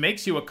that this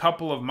makes you a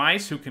couple of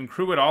mice who can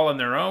crew it all on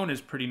their own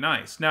is pretty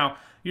nice. Now,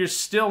 you're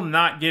still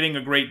not getting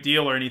a great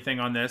deal or anything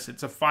on this.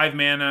 It's a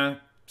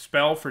 5-mana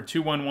spell for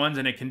 2 1/1s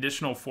and a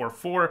conditional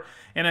 4/4,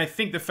 and I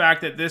think the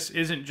fact that this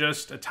isn't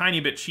just a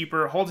tiny bit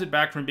cheaper holds it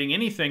back from being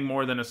anything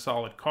more than a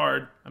solid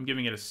card. I'm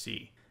giving it a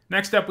C.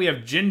 Next up, we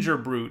have Ginger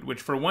Brute,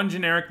 which for 1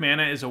 generic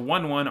mana is a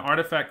 1/1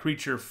 artifact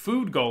creature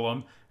food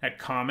golem at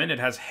common. It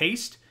has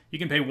haste. You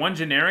can pay 1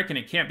 generic and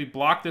it can't be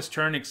blocked this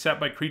turn except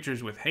by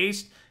creatures with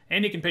haste.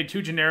 And you can pay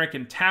 2 generic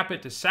and tap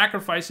it to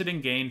sacrifice it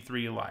and gain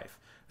 3 life.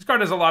 This card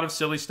has a lot of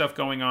silly stuff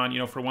going on. You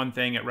know, for one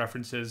thing, it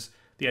references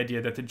the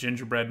idea that the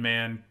gingerbread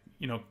man,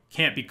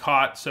 can't be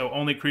caught, so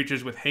only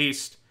creatures with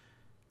haste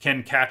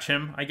can catch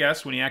him, I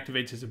guess, when he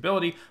activates his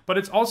ability, but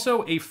it's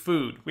also a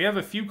food. We have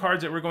a few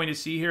cards that we're going to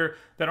see here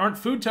that aren't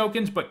food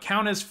tokens, but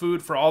count as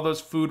food for all those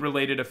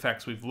food-related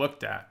effects we've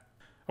looked at.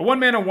 A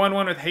 1-mana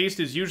 1/1 with haste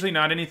is usually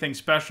not anything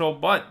special,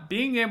 but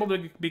being able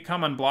to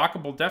become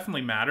unblockable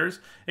definitely matters.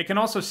 It can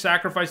also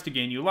sacrifice to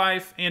gain you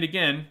life, and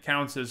again,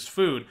 counts as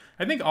food.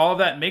 I think all of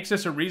that makes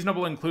this a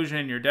reasonable inclusion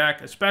in your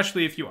deck,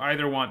 especially if you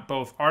either want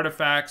both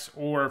artifacts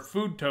or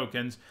food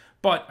tokens,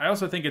 but I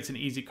also think it's an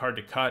easy card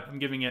to cut. I'm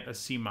giving it a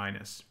C-.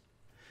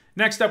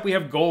 Next up, we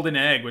have Golden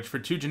Egg, which for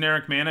 2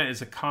 generic mana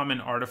is a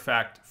common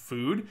artifact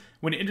food.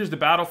 When it enters the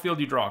battlefield,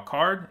 you draw a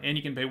card, and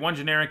you can pay 1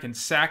 generic and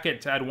sack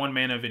it to add 1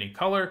 mana of any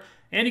color,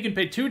 and you can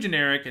pay 2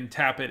 generic and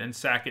tap it and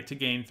sack it to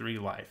gain 3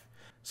 life.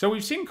 So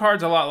we've seen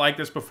cards a lot like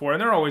this before, and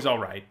they're always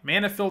alright.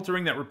 Mana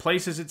filtering that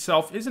replaces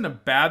itself isn't a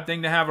bad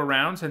thing to have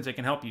around since it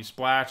can help you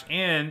splash,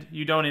 and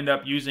you don't end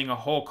up using a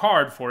whole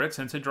card for it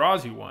since it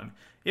draws you one.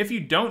 If you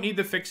don't need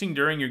the fixing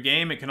during your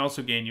game, it can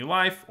also gain you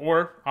life,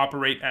 or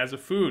operate as a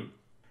food.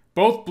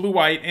 Both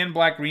blue-white and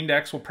black-green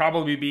decks will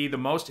probably be the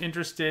most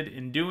interested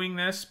in doing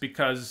this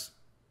because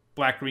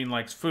black-green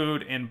likes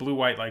food and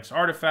blue-white likes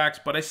artifacts,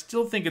 but I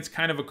still think it's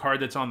kind of a card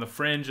that's on the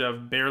fringe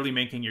of barely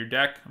making your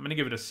deck. I'm going to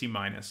give it a C-.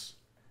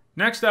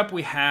 Next up,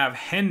 we have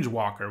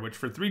Hengewalker, which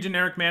for 3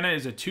 generic mana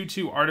is a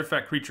 2/2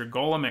 artifact creature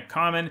golem at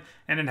common,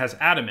 and it has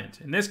Adamant.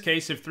 In this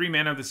case, if 3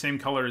 mana of the same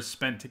color is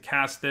spent to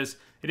cast this,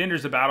 it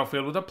enters the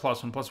battlefield with a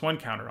 +1/+1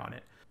 counter on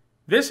it.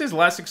 This is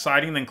less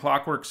exciting than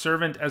Clockwork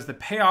Servant, as the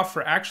payoff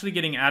for actually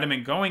getting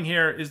Adamant going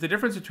here is the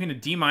difference between a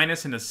D-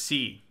 and a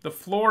C. The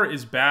floor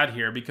is bad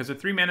here because a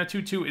 3 mana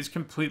 2/2 is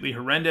completely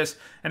horrendous,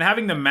 and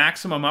having the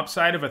maximum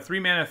upside of a 3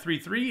 mana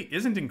 3/3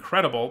 isn't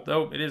incredible,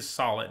 though it is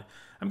solid.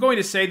 I'm going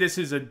to say this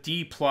is a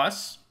D+.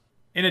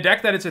 In a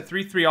deck that it's a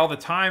 3/3 all the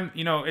time,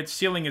 you know, its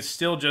ceiling is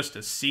still just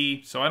a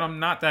C, so I'm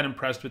not that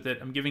impressed with it.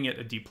 I'm giving it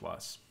a D+.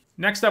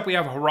 Next up, we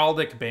have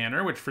Heraldic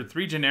Banner, which for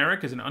 3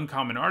 generic is an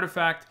uncommon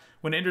artifact.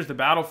 When it enters the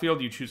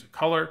battlefield, you choose a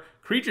color.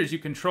 Creatures you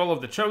control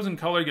of the chosen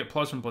color get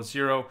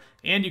 +1/+0,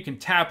 and you can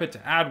tap it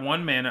to add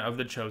 1 mana of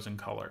the chosen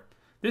color.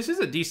 This is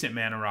a decent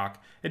mana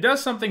rock. It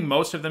does something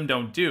most of them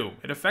don't do.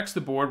 It affects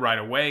the board right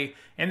away,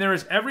 and there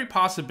is every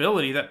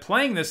possibility that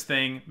playing this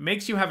thing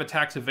makes you have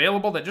attacks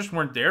available that just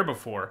weren't there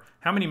before.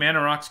 How many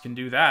mana rocks can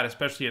do that,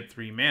 especially at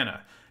 3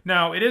 mana?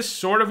 Now, it is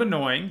sort of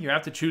annoying. You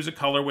have to choose a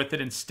color with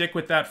it and stick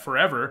with that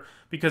forever,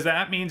 because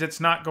that means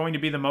it's not going to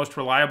be the most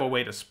reliable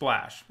way to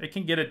splash. It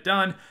can get it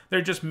done.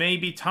 There just may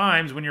be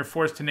times when you're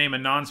forced to name a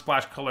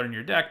non-splash color in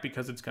your deck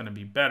because it's going to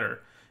be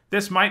better.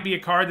 This might be a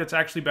card that's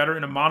actually better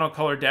in a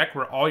monocolor deck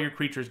where all your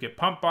creatures get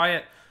pumped by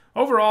it.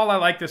 Overall, I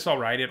like this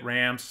alright. It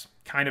ramps,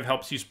 kind of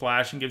helps you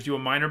splash, and gives you a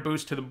minor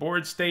boost to the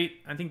board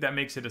state. I think that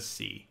makes it a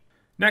C.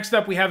 Next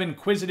up, we have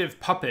Inquisitive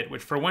Puppet,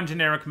 which for 1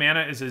 generic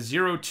mana is a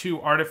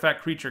 0/2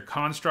 artifact creature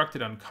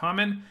constructed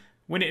uncommon.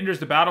 When it enters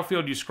the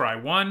battlefield, you scry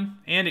 1,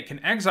 and it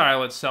can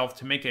exile itself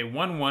to make a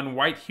 1/1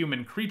 white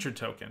human creature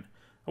token.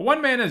 A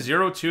 1 mana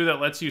 0/2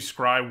 that lets you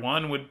scry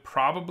 1 would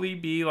probably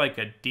be like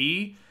a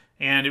D,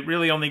 and it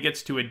really only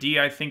gets to a D,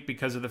 I think,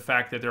 because of the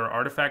fact that there are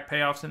artifact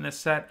payoffs in this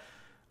set.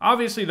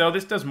 Obviously, though,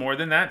 this does more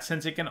than that,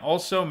 since it can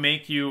also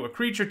make you a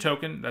creature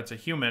token that's a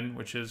human,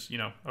 which is, you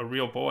know, a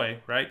real boy,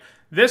 right?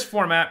 This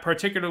format,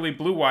 particularly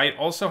blue-white,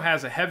 also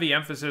has a heavy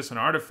emphasis on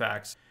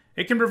artifacts.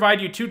 It can provide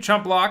you 2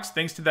 chump blocks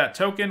thanks to that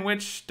token,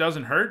 which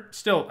doesn't hurt.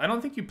 Still, I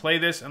don't think you play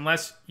this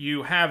unless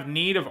you have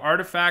need of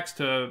artifacts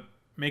to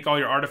make all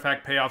your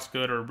artifact payoffs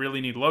good, or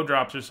really need low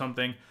drops or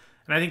something,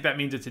 and I think that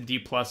means it's a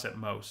D+ at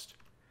most.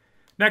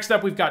 Next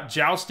up, we've got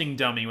Jousting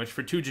Dummy, which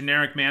for 2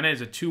 generic mana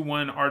is a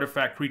 2/1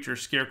 artifact creature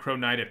Scarecrow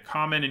Knight at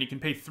common, and you can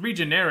pay 3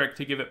 generic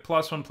to give it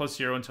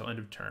 +1/+0 until end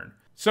of turn.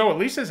 So at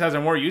least this has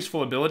a more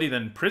useful ability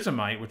than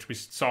Prismite, which we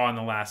saw in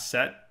the last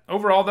set.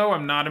 Overall, though,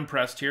 I'm not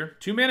impressed here.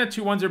 2 mana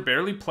 2/1s are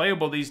barely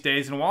playable these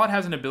days, and while it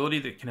has an ability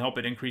that can help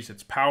it increase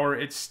its power,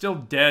 it's still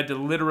dead to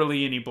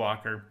literally any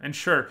blocker. And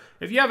sure,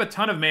 if you have a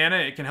ton of mana,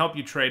 it can help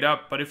you trade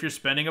up, but if you're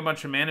spending a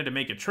bunch of mana to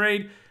make a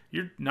trade,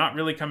 you're not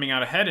really coming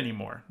out ahead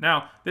anymore.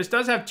 Now, this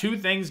does have 2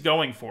 things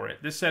going for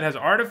it. This set has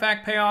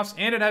artifact payoffs,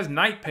 and it has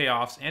night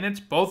payoffs, and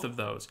it's both of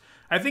those.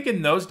 I think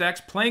in those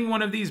decks, playing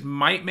one of these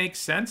might make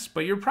sense,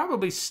 but you're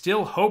probably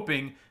still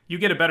hoping you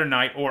get a better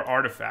night or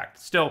artifact.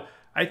 Still,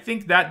 I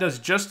think that does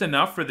just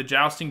enough for the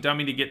Jousting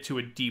Dummy to get to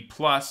a D+,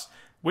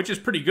 which is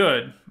pretty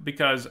good,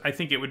 because I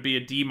think it would be a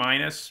D-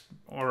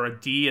 or a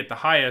D at the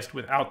highest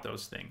without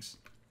those things.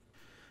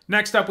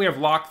 Next up, we have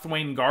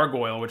Locthwain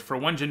Gargoyle, which for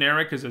 1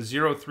 generic is a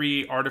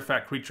 0/3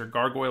 artifact creature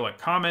gargoyle at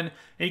common,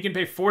 and you can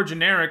pay 4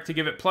 generic to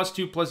give it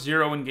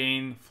 +2/+0 and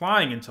gain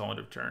flying until end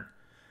of turn.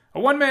 A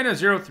 1 mana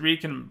 0/3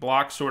 can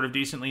block sort of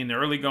decently in the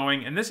early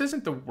going, and this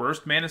isn't the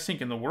worst mana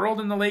sink in the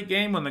world in the late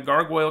game when the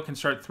gargoyle can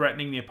start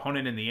threatening the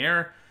opponent in the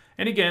air.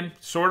 And again,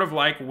 sort of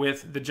like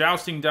with the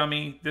Jousting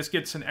Dummy, this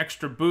gets an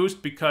extra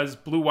boost because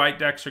blue-white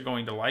decks are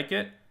going to like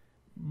it.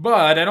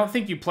 But I don't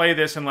think you play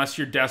this unless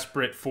you're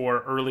desperate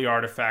for early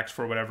artifacts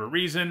for whatever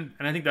reason,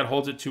 and I think that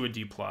holds it to a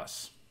D+.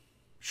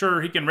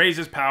 Sure, he can raise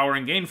his power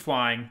and gain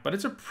flying, but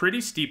it's a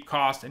pretty steep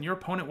cost, and your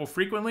opponent will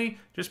frequently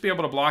just be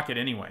able to block it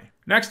anyway.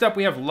 Next up,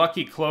 we have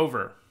Lucky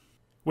Clover,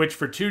 which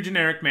for 2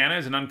 generic mana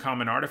is an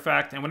uncommon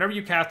artifact, and whenever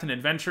you cast an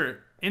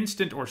adventure,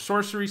 instant, or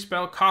sorcery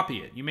spell, copy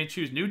it. You may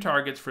choose new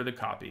targets for the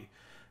copy.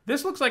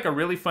 This looks like a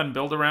really fun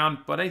build around,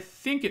 but I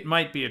think it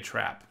might be a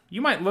trap.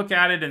 You might look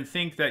at it and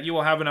think that you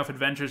will have enough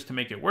adventures to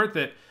make it worth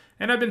it,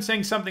 and I've been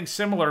saying something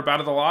similar about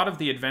a lot of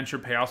the adventure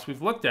payoffs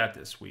we've looked at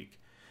this week.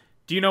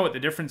 Do you know what the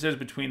difference is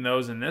between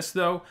those and this,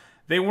 though?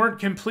 They weren't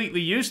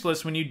completely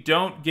useless when you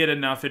don't get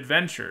enough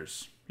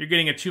adventures. You're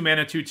getting a 2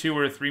 mana 2/2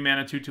 or a 3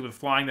 mana 2/2 with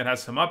flying that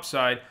has some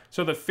upside,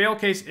 so the fail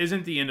case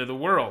isn't the end of the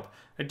world.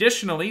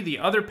 Additionally, the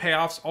other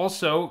payoffs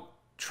also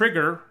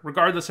trigger,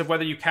 regardless of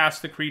whether you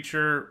cast the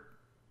creature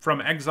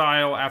from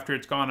exile after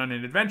it's gone on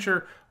an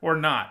adventure or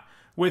not.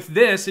 With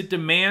this, it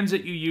demands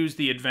that you use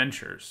the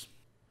adventures.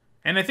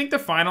 And I think the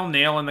final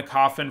nail in the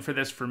coffin for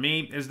this for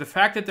me is the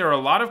fact that there are a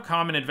lot of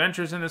common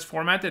adventures in this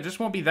format that just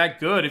won't be that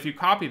good if you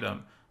copy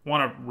them.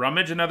 Want to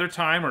rummage another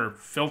time or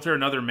filter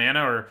another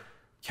mana or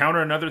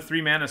counter another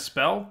 3 mana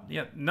spell?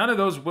 Yeah, none of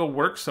those will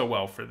work so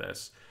well for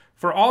this.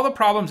 For all the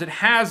problems it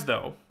has,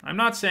 though, I'm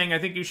not saying I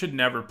think you should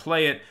never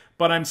play it,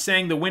 but I'm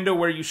saying the window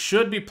where you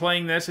should be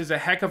playing this is a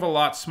heck of a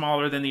lot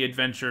smaller than the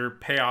adventure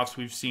payoffs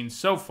we've seen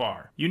so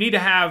far. You need to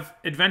have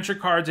adventure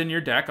cards in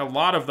your deck, a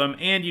lot of them,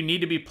 and you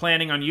need to be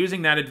planning on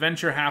using that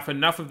adventure half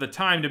enough of the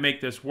time to make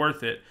this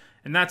worth it.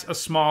 And that's a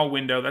small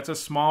window, that's a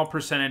small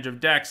percentage of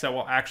decks that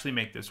will actually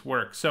make this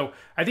work. So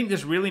I think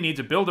this really needs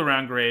a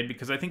build-around grade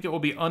because I think it will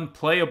be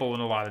unplayable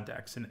in a lot of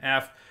decks, an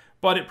F,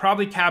 but it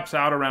probably caps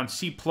out around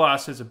C+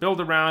 as a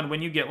build-around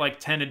when you get like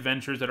 10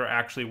 adventures that are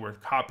actually worth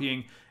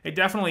copying. It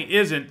definitely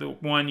isn't the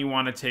one you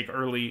want to take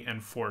early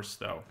and force,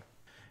 though.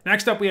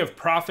 Next up, we have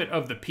Prophet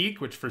of the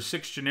Peak, which for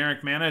 6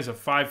 generic mana is a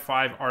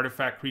 5/5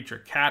 artifact creature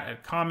cat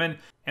at common,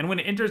 and when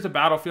it enters the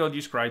battlefield,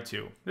 you scry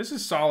 2. This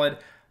is solid.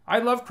 I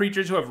love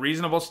creatures who have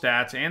reasonable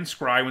stats and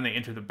scry when they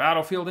enter the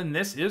battlefield, and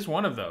this is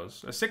one of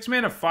those. A 6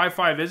 mana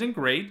 5/5 isn't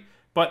great,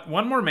 but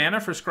 1 more mana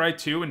for scry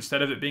 2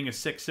 instead of it being a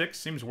 6/6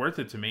 seems worth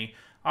it to me.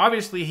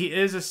 Obviously, he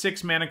is a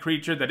 6 mana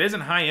creature that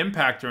isn't high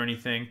impact or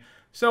anything,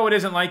 so it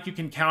isn't like you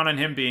can count on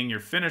him being your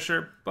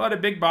finisher, but a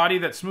big body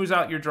that smooths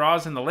out your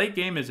draws in the late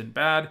game isn't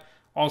bad.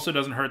 Also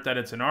doesn't hurt that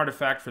it's an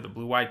artifact for the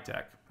blue-white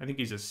deck. I think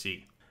he's a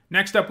C.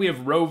 Next up, we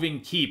have Roving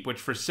Keep, which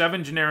for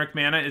 7 generic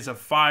mana is a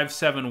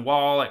 5/7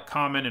 wall at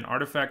common and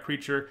artifact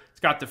creature. It's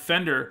got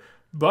Defender,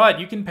 but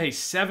you can pay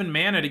 7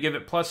 mana to give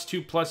it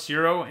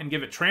 +2/+0 and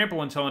give it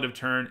trample until end of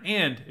turn,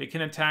 and it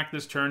can attack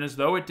this turn as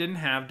though it didn't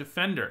have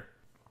Defender.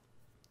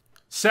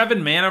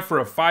 7 mana for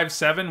a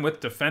 5/7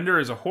 with Defender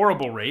is a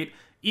horrible rate,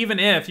 even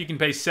if you can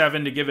pay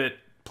 7 to give it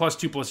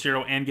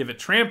 +2/+0 and give it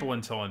trample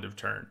until end of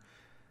turn.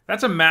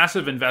 That's a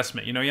massive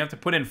investment. You know, you have to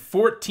put in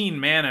 14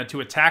 mana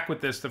to attack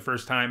with this the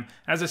first time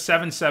as a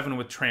 7/7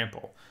 with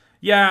trample.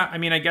 Yeah, I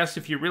mean, I guess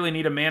if you really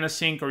need a mana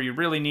sink or you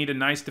really need a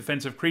nice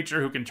defensive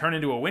creature who can turn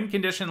into a win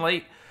condition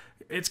late,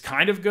 it's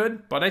kind of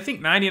good, but I think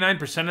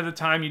 99% of the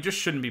time you just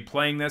shouldn't be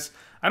playing this.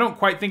 I don't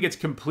quite think it's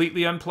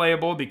completely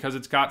unplayable because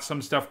it's got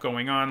some stuff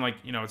going on, like,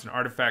 you know, it's an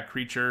artifact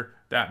creature.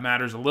 That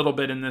matters a little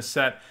bit in this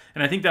set,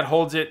 and I think that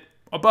holds it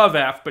above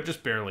F, but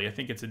just barely. I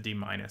think it's a D-.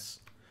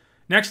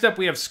 Next up,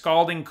 we have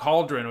Scalding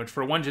Cauldron, which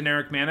for 1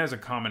 generic mana is a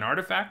common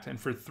artifact, and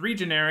for 3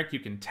 generic, you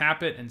can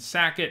tap it and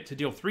sack it to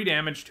deal 3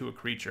 damage to a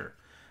creature.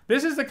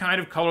 This is the kind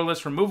of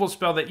colorless removal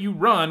spell that you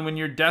run when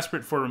you're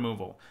desperate for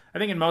removal. I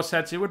think in most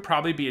sets it would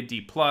probably be a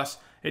D+.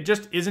 It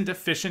just isn't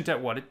efficient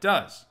at what it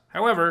does.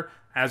 However,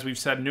 as we've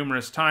said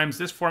numerous times,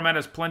 this format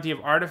has plenty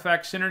of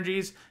artifact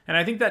synergies, and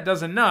I think that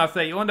does enough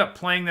that you'll end up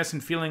playing this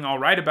and feeling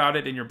alright about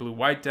it in your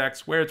blue-white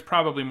decks, where it's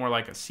probably more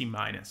like a C-.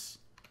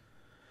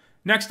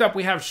 Next up,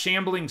 we have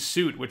Shambling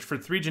Suit, which for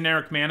 3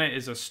 generic mana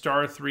is a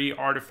star 3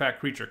 artifact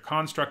creature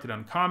constructed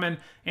uncommon,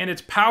 and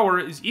its power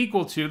is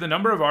equal to the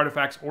number of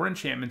artifacts or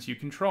enchantments you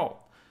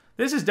control.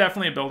 This is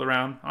definitely a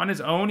build-around. On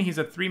his own, he's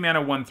a 3 mana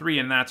 1/3,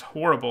 and that's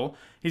horrible.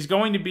 He's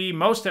going to be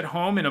most at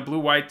home in a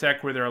blue-white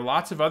deck where there are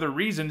lots of other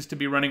reasons to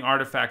be running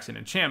artifacts and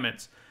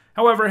enchantments.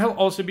 However, he'll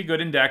also be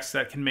good in decks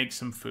that can make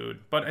some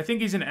food. But I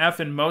think he's an F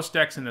in most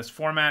decks in this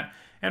format,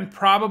 and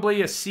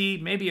probably a C,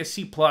 maybe a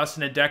C+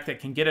 in a deck that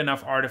can get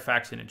enough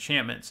artifacts and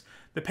enchantments.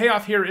 The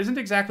payoff here isn't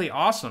exactly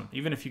awesome,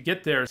 even if you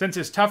get there, since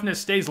his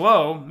toughness stays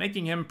low,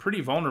 making him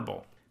pretty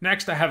vulnerable.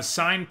 Next, I have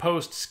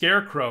Signpost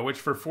Scarecrow, which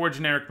for 4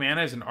 generic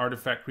mana is an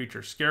artifact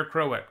creature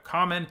scarecrow at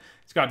common.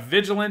 It's got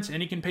Vigilance,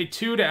 and you can pay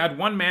 2 to add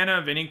 1 mana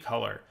of any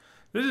color.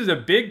 This is a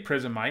big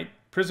Prismite.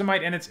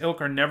 Prismite and its ilk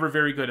are never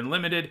very good and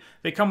limited.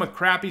 They come with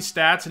crappy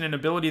stats and an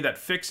ability that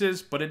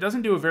fixes, but it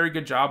doesn't do a very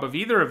good job of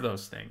either of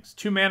those things.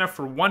 2 mana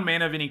for 1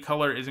 mana of any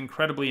color is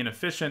incredibly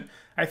inefficient.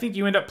 I think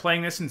you end up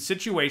playing this in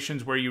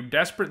situations where you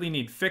desperately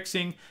need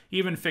fixing,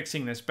 even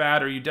fixing this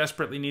bad, or you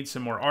desperately need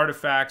some more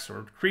artifacts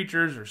or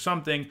creatures or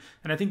something,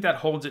 and I think that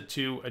holds it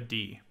to a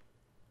D.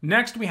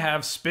 Next we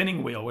have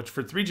Spinning Wheel, which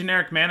for 3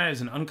 generic mana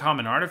is an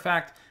uncommon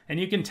artifact, and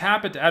you can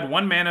tap it to add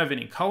 1 mana of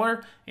any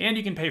color, and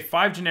you can pay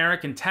 5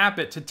 generic and tap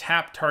it to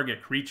tap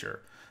target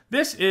creature.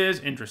 This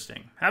is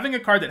interesting. Having a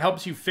card that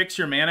helps you fix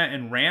your mana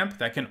and ramp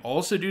that can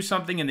also do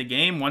something in the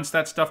game once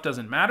that stuff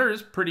doesn't matter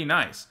is pretty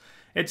nice.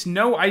 It's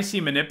no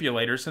icy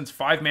manipulator since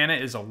 5 mana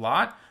is a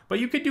lot, but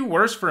you could do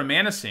worse for a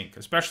mana sink,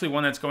 especially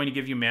one that's going to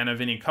give you mana of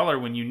any color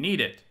when you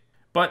need it.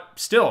 But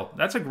still,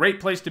 that's a great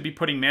place to be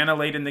putting mana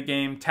late in the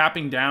game.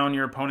 Tapping down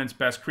your opponent's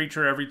best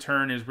creature every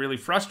turn is really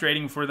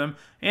frustrating for them,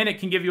 and it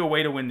can give you a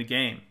way to win the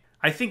game.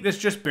 I think this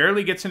just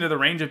barely gets into the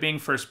range of being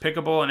first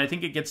pickable, and I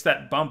think it gets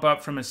that bump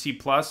up from a C+,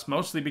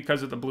 mostly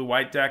because of the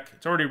blue-white deck.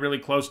 It's already really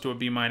close to a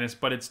B-,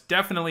 but it's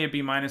definitely a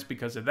B-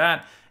 because of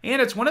that, and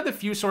it's one of the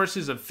few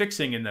sources of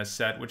fixing in this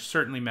set, which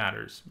certainly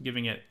matters,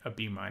 giving it a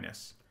B-.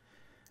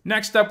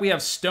 Next up, we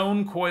have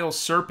Stone Coil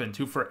Serpent,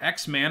 who for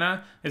X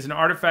mana is an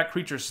artifact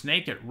creature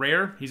snake at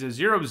rare. He's a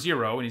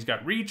 0/0, and he's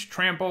got reach,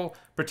 trample,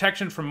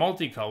 protection from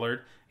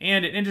multicolored,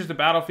 and it enters the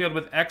battlefield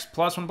with X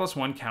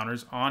 +1/+1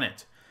 counters on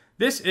it.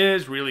 This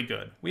is really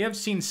good. We have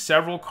seen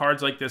several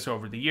cards like this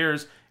over the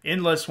years,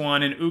 Endless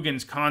One and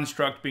Ugin's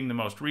Construct being the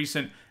most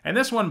recent, and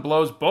this one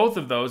blows both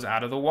of those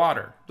out of the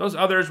water. Those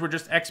others were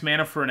just X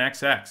mana for an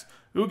XX.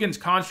 Ugin's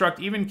Construct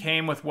even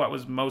came with what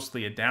was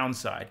mostly a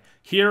downside.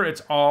 Here,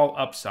 it's all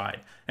upside.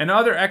 And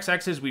other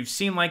XXs we've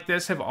seen like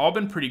this have all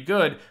been pretty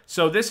good,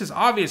 so this is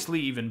obviously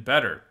even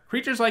better.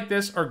 Creatures like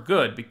this are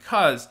good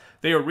because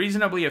they are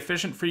reasonably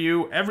efficient for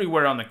you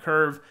everywhere on the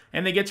curve,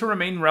 and they get to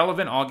remain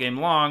relevant all game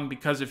long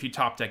because if you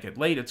top deck it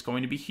late, it's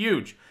going to be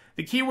huge.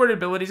 The keyword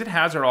abilities it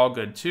has are all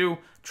good too.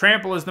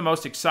 Trample is the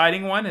most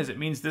exciting one, as it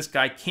means this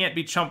guy can't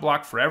be chump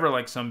blocked forever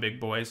like some big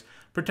boys.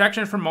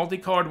 Protection from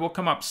multicolored will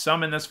come up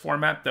some in this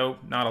format, though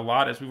not a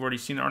lot, as we've already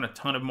seen there aren't a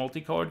ton of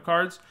multicolored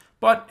cards,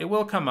 but it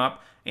will come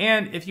up.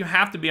 And if you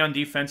have to be on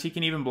defense, he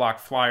can even block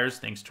flyers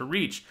thanks to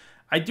reach.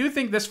 I do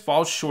think this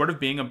falls short of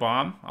being a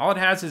bomb. All it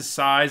has is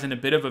size and a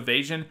bit of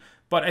evasion,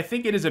 but I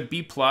think it is a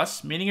B+,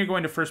 meaning you're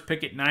going to first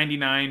pick it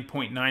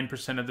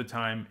 99.9% of the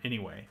time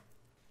anyway.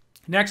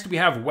 Next, we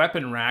have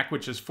Weapon Rack,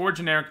 which is 4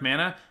 generic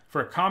mana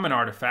for a common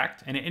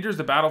artifact, and it enters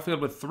the battlefield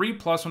with 3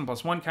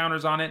 +1/+1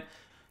 counters on it.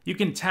 You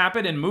can tap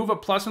it and move a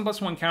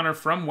 +1/+1 counter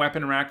from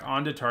Weapon Rack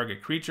onto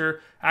target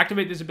creature.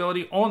 Activate this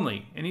ability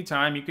only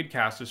anytime you could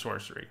cast a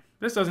sorcery.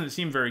 This doesn't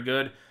seem very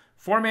good.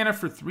 4 mana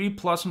for 3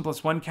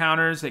 +1/+1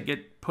 counters that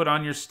get put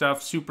on your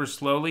stuff super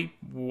slowly,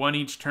 1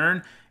 each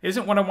turn,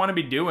 isn't what I want to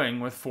be doing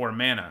with 4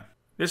 mana.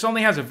 This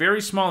only has a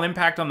very small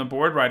impact on the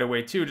board right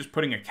away too, just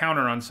putting a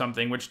counter on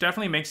something, which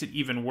definitely makes it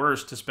even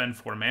worse to spend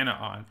 4 mana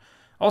on.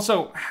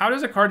 Also, how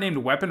does a card named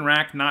Weapon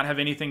Rack not have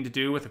anything to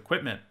do with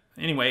equipment?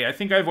 Anyway, I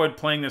think I avoid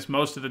playing this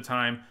most of the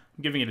time.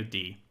 I'm giving it a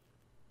D.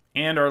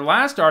 And our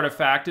last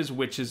artifact is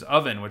Witch's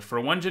Oven, which for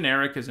 1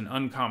 generic is an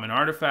uncommon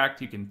artifact.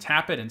 You can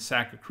tap it and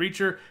sack a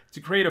creature to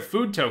create a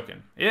food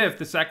token. If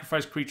the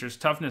sacrificed creature's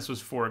toughness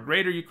was 4 or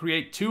greater, you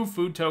create 2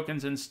 food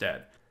tokens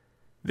instead.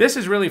 This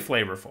is really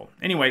flavorful.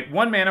 Anyway,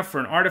 1 mana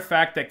for an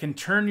artifact that can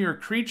turn your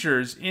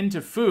creatures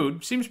into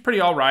food seems pretty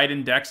alright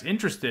in decks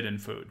interested in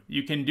food.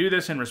 You can do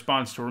this in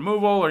response to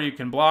removal, or you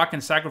can block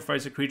and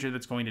sacrifice a creature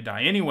that's going to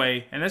die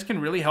anyway, and this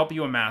can really help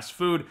you amass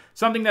food,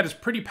 something that is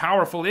pretty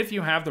powerful if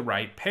you have the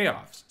right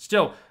payoffs.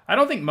 Still, I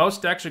don't think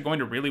most decks are going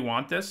to really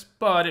want this,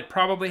 but it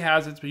probably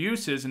has its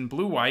uses in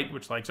blue-white,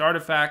 which likes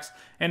artifacts,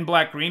 and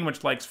black-green,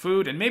 which likes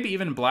food, and maybe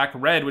even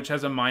black-red, which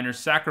has a minor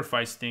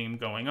sacrifice theme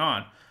going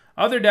on.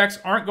 Other decks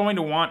aren't going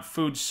to want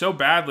food so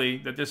badly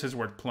that this is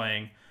worth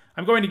playing.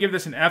 I'm going to give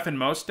this an F in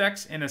most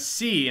decks and a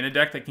C in a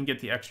deck that can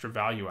get the extra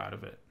value out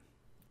of it.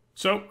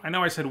 So, I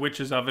know I said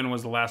Witch's Oven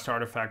was the last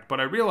artifact, but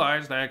I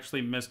realized I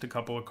actually missed a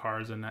couple of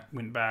cards and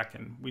went back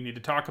and we need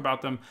to talk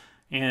about them.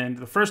 And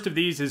the first of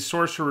these is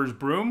Sorcerer's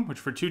Broom, which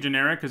for 2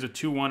 generic is a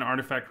 2/1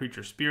 artifact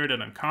creature spirit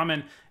at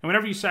uncommon. And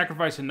whenever you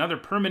sacrifice another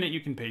permanent, you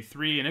can pay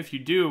 3, and if you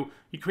do,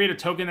 you create a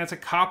token that's a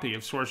copy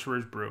of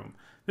Sorcerer's Broom.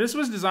 This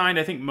was designed,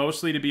 I think,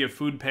 mostly to be a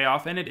food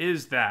payoff, and it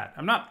is that.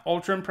 I'm not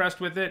ultra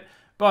impressed with it,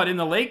 but in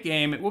the late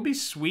game, it will be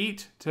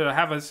sweet to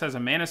have this as a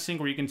mana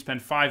sink where you can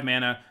spend 5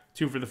 mana,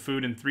 2 for the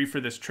food and 3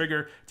 for this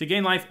trigger, to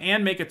gain life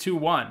and make a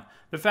 2/1.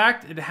 The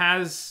fact it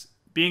has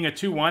being a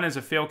 2/1 as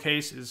a fail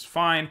case is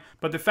fine,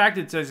 but the fact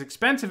it's as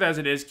expensive as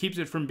it is keeps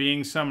it from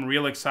being some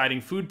real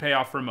exciting food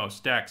payoff for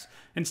most decks.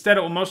 Instead,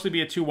 it will mostly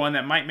be a 2/1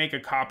 that might make a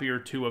copy or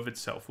 2 of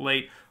itself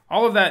late.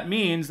 All of that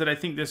means that I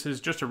think this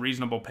is just a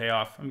reasonable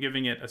payoff. I'm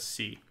giving it a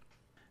C.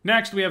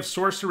 Next, we have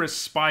Sorceress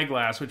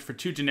Spyglass, which for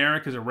 2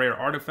 generic is a rare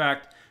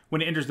artifact.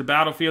 When it enters the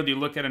battlefield, you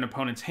look at an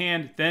opponent's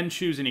hand, then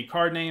choose any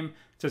card name.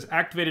 It says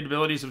activated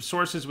abilities of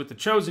sources with the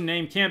chosen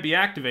name can't be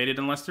activated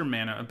unless they're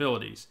mana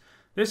abilities.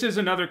 This is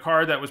another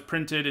card that was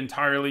printed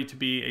entirely to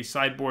be a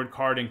sideboard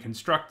card and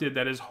constructed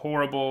that is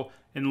horrible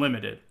and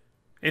limited.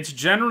 It's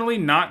generally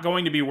not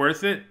going to be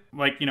worth it,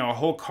 like, a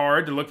whole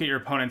card to look at your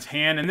opponent's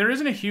hand, and there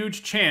isn't a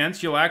huge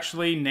chance you'll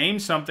actually name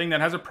something that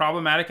has a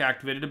problematic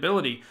activated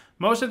ability.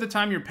 most of the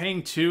time you're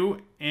paying 2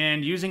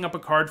 and using up a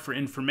card for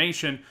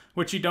information,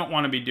 which you don't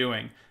want to be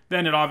doing.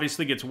 Then it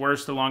obviously gets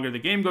worse the longer the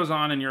game goes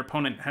on and your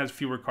opponent has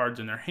fewer cards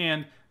in their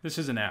hand. This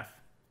is an F.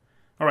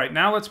 Alright,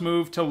 now let's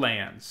move to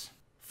lands.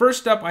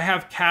 First up, I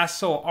have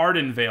Castle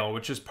Ardenvale,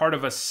 which is part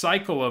of a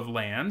cycle of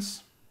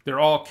lands. They're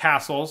all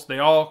castles. They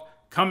all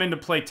come into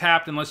play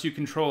tapped unless you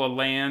control a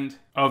land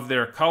of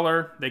their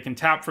color. They can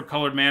tap for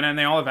colored mana, and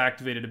they all have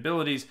activated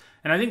abilities.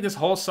 And I think this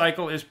whole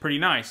cycle is pretty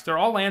nice. They're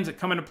all lands that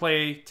come into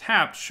play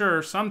tapped,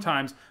 sure,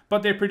 sometimes,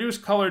 but they produce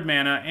colored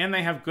mana, and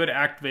they have good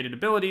activated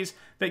abilities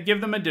that give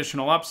them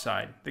additional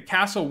upside. The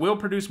castle will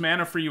produce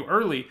mana for you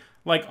early,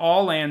 like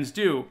all lands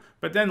do,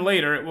 but then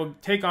later it will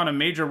take on a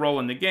major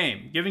role in the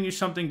game, giving you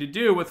something to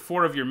do with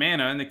 4 of your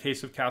mana, in the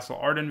case of Castle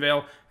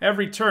Ardenvale,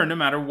 every turn no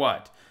matter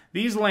what.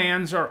 These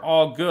lands are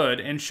all good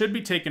and should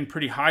be taken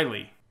pretty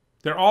highly.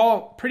 They're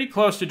all pretty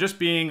close to just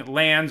being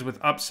lands with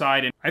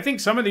upside, and I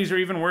think some of these are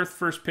even worth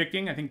first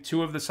picking. I think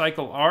 2 of the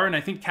cycle are, and I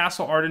think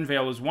Castle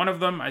Ardenvale is one of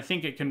them. I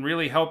think it can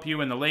really help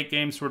you in the late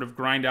game sort of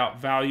grind out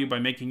value by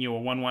making you a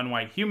 1/1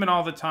 white human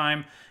all the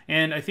time,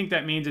 and I think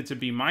that means it's a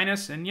B-,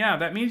 and yeah,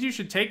 that means you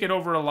should take it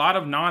over a lot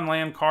of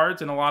non-land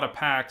cards and a lot of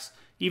packs,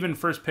 even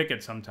first pick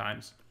it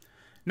sometimes.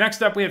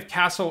 Next up, we have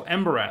Castle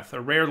Embereth, a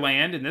rare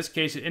land. In this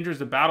case, it enters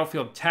the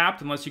battlefield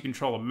tapped unless you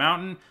control a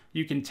mountain.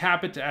 You can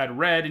tap it to add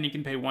red, and you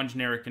can pay 1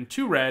 generic and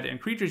 2 red,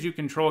 and creatures you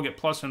control get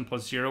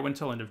 +1/+0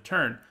 until end of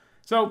turn.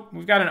 So,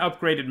 we've got an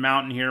upgraded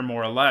mountain here,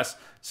 more or less.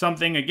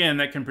 Something, again,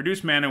 that can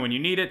produce mana when you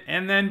need it,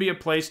 and then be a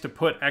place to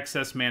put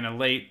excess mana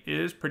late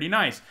is pretty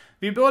nice.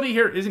 The ability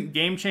here isn't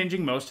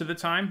game-changing most of the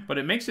time, but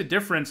it makes a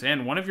difference,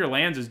 and one of your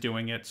lands is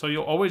doing it, so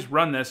you'll always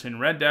run this in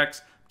red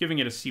decks, giving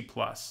it a C+.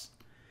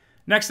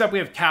 Next up, we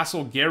have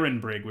Castle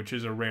Garenbrig, which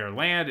is a rare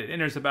land. It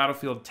enters the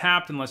battlefield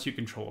tapped unless you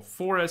control a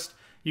forest.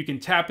 You can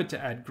tap it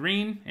to add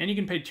green, and you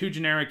can pay 2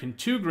 generic and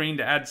 2 green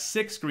to add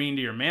 6 green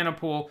to your mana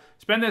pool.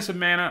 Spend this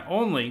mana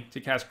only to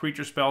cast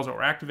creature spells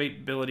or activate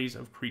abilities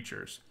of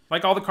creatures.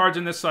 Like all the cards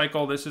in this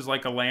cycle, this is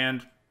like a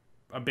land,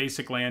 a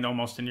basic land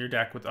almost in your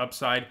deck with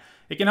upside.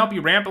 It can help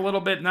you ramp a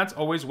little bit, and that's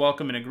always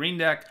welcome in a green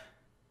deck.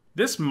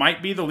 This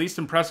might be the least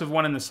impressive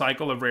one in the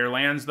cycle of rare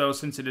lands, though,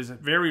 since it is a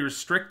very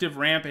restrictive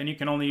ramp and you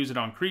can only use it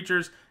on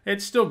creatures.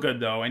 It's still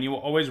good, though, and you will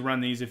always run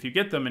these if you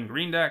get them in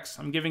green decks.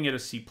 I'm giving it a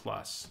C+.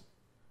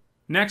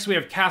 Next, we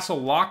have Castle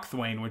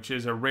Lochthwain, which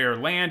is a rare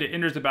land. It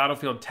enters the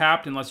battlefield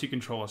tapped unless you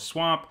control a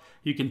swamp.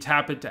 You can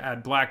tap it to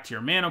add black to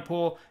your mana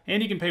pool,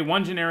 and you can pay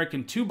 1 generic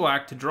and 2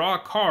 black to draw a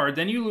card.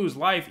 Then you lose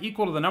life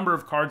equal to the number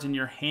of cards in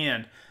your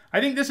hand. I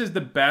think this is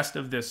the best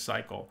of this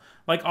cycle.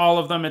 Like all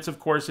of them, it's of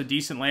course a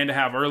decent land to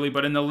have early,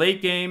 but in the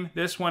late game,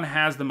 this one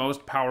has the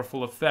most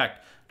powerful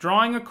effect.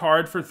 Drawing a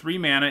card for 3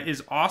 mana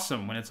is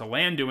awesome when it's a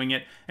land doing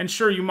it, and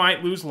sure, you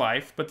might lose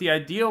life, but the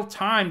ideal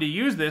time to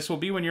use this will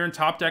be when you're in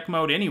top deck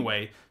mode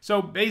anyway.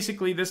 So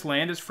basically, this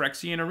land is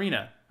Phyrexian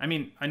Arena. I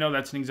mean, I know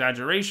that's an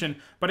exaggeration,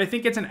 but I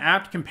think it's an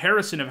apt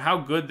comparison of how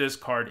good this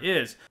card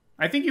is.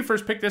 I think you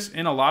first pick this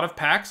in a lot of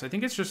packs. I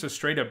think it's just a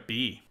straight up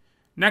B.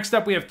 Next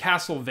up, we have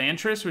Castle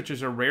Vantress, which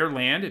is a rare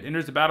land. It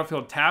enters the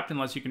battlefield tapped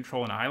unless you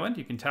control an island.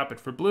 You can tap it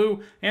for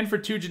blue, and for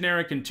 2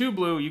 generic and 2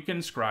 blue, you can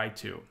scry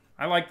 2.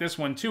 I like this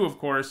one too, of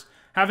course.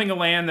 Having a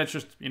land that's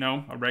just, you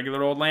know, a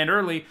regular old land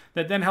early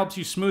that then helps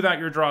you smooth out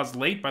your draws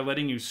late by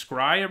letting you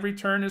scry every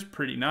turn is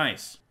pretty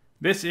nice.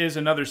 This is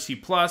another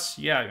C+.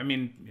 Yeah, I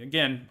mean,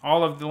 again,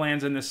 all of the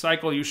lands in this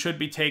cycle you should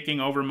be taking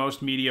over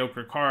most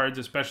mediocre cards,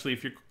 especially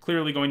if you're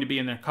clearly going to be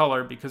in their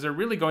color, because they're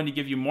really going to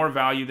give you more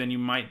value than you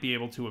might be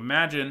able to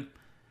imagine.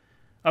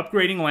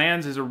 Upgrading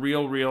lands is a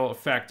real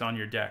effect on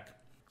your deck.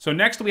 So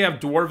next we have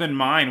Dwarven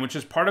Mine, which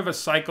is part of a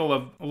cycle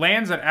of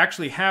lands that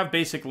actually have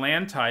basic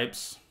land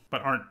types,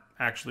 but aren't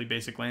actually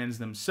basic lands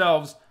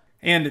themselves.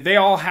 And they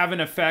all have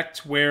an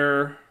effect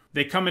where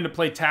they come into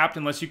play tapped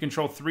unless you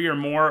control 3 or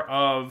more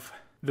of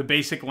the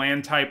basic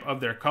land type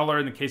of their color.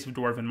 In the case of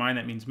Dwarven Mine,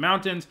 that means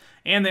mountains.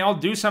 And they all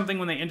do something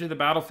when they enter the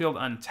battlefield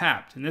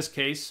untapped. In this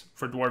case,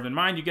 for Dwarven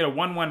Mine, you get a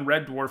 1/1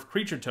 red dwarf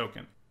creature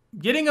token.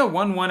 Getting a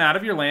 1/1 out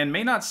of your land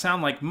may not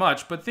sound like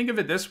much, but think of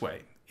it this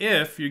way.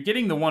 If you're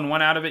getting the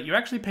 1/1 out of it, you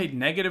actually paid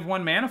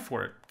 -1 mana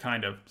for it,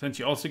 kind of, since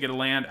you also get a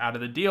land out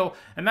of the deal,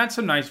 and that's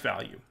some nice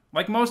value.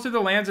 Like most of the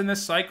lands in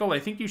this cycle, I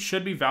think you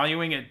should be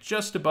valuing it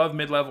just above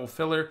mid-level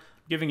filler,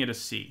 giving it a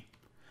C.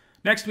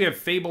 Next, we have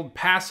Fabled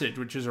Passage,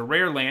 which is a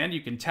rare land.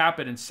 You can tap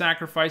it and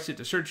sacrifice it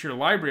to search your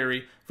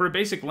library for a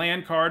basic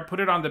land card, put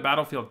it on the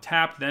battlefield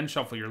tapped, then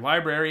shuffle your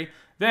library.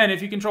 Then,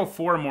 if you control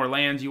 4 or more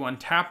lands, you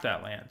untap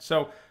that land.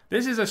 So,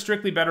 this is a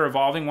strictly better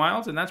Evolving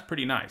Wilds, and that's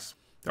pretty nice.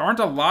 There aren't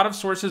a lot of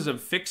sources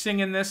of fixing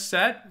in this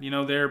set. You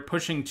know, they're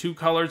pushing 2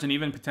 colors and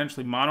even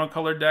potentially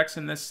monocolored decks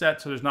in this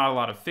set, so there's not a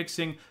lot of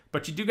fixing.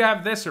 But you do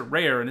have this at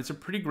rare, and it's a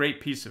pretty great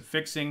piece of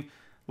fixing.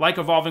 Like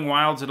Evolving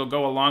Wilds, it'll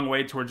go a long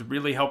way towards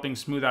really helping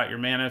smooth out your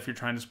mana if you're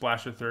trying to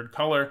splash a 3rd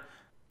color.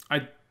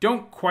 I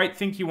don't quite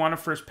think you want to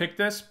first pick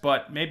this,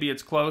 but maybe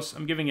it's close.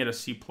 I'm giving it a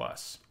C+.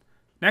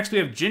 Next, we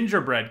have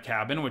Gingerbread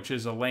Cabin, which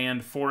is a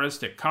land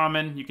forest at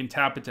common. You can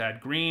tap it to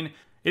add green.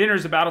 It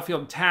enters the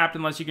battlefield tapped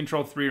unless you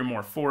control 3 or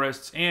more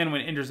forests, and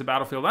when it enters the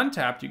battlefield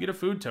untapped, you get a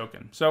food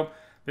token. So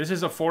this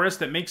is a forest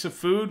that makes a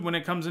food when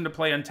it comes into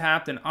play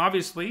untapped, and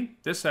obviously,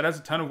 this set has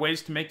a ton of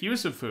ways to make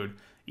use of food.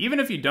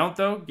 Even if you don't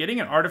though, getting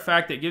an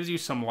artifact that gives you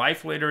some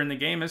life later in the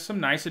game is some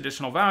nice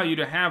additional value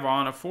to have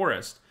on a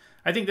forest.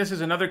 I think this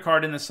is another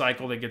card in the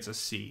cycle that gets a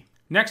C.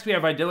 Next we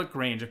have Idyllic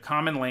Range, a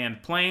common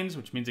land plains,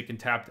 which means it can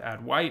tap to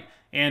add white,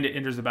 and it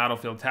enters the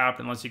battlefield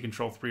tapped unless you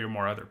control 3 or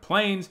more other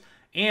plains,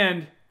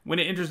 and when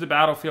it enters the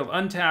battlefield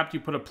untapped, you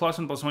put a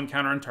 +1/+1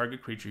 counter on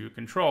target creature you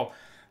control.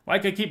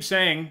 Like I keep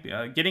saying,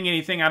 getting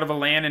anything out of a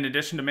land in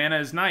addition to mana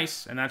is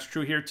nice, and that's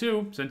true here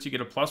too, since you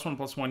get a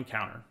 +1/+1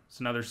 counter. It's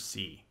another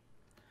C.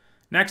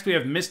 Next we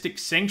have Mystic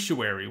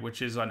Sanctuary,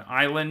 which is an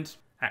island.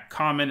 At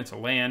common, it's a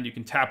land. You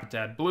can tap it to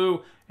add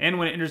blue, and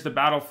when it enters the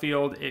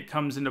battlefield, it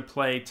comes into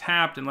play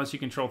tapped unless you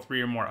control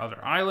 3 or more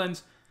other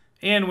islands.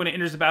 And when it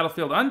enters the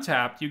battlefield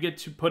untapped, you get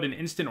to put an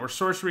instant or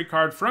sorcery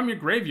card from your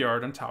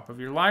graveyard on top of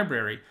your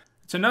library.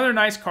 It's another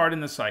nice card in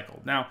the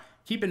cycle. Now,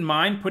 keep in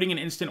mind, putting an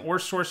instant or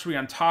sorcery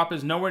on top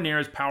is nowhere near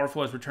as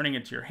powerful as returning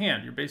it to your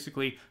hand. You're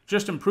basically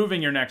just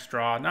improving your next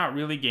draw, not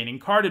really gaining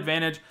card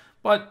advantage,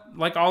 but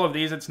like all of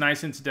these, it's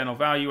nice incidental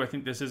value. I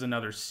think this is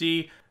another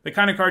C. The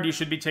kind of card you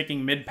should be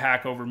taking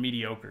mid-pack over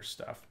mediocre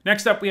stuff.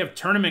 Next up, we have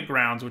Tournament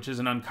Grounds, which is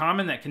an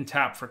uncommon that can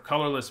tap for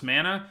colorless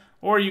mana,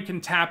 or you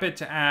can tap it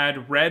to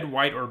add red,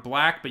 white, or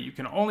black, but you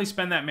can only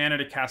spend that mana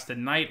to cast a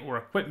knight or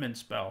equipment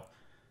spell.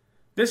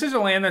 This is a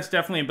land that's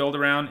definitely a build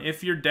around.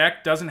 If your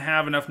deck doesn't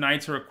have enough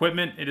knights or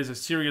equipment, it is a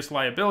serious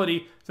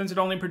liability since it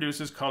only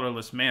produces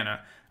colorless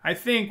mana. I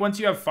think once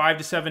you have 5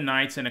 to 7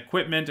 knights and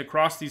equipment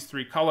across these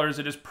 3 colors,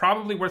 it is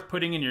probably worth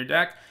putting in your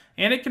deck,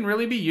 and it can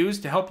really be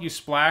used to help you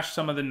splash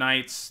some of the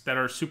knights that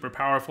are super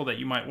powerful that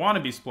you might want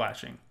to be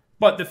splashing.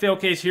 But the fail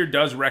case here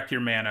does wreck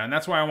your mana, and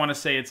that's why I want to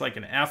say it's like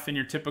an F in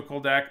your typical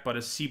deck, but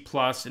a C+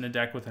 in a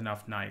deck with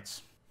enough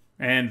knights.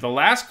 And the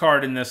last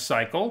card in this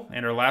cycle,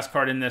 and our last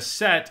card in this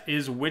set,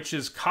 is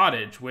Witch's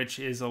Cottage, which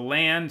is a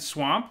land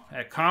swamp.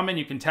 At common,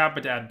 you can tap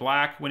it to add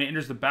black. When it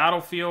enters the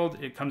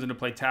battlefield, it comes into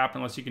play tapped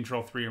unless you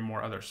control 3 or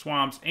more other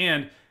swamps.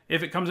 And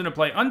if it comes into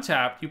play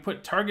untapped, you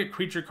put target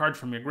creature card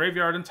from your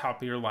graveyard on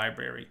top of your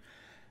library.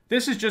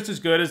 This is just as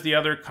good as the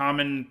other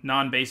common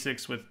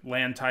non-basics with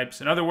land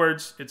types. In other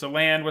words, it's a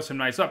land with some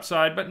nice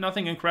upside, but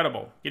nothing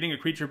incredible. Getting a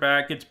creature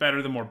back gets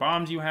better the more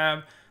bombs you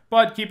have.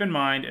 But keep in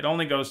mind, it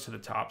only goes to the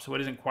top, so it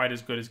isn't quite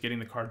as good as getting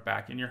the card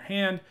back in your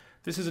hand.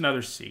 This is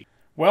another C.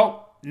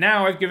 Well,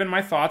 now I've given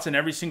my thoughts on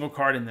every single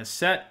card in this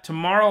set.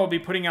 Tomorrow I'll be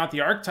putting out the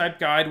archetype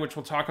guide, which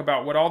will talk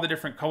about what all the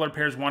different color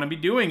pairs want to be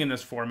doing in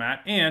this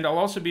format, and I'll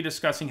also be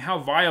discussing how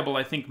viable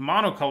I think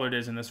monocolored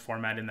is in this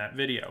format in that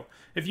video.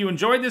 If you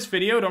enjoyed this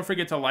video, don't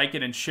forget to like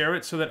it and share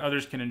it so that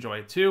others can enjoy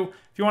it too.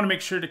 If you want to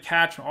make sure to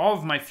catch all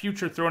of my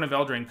future Throne of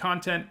Eldraine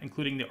content,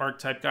 including the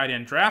archetype guide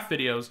and draft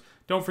videos,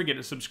 don't forget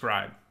to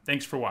subscribe.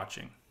 Thanks for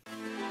watching.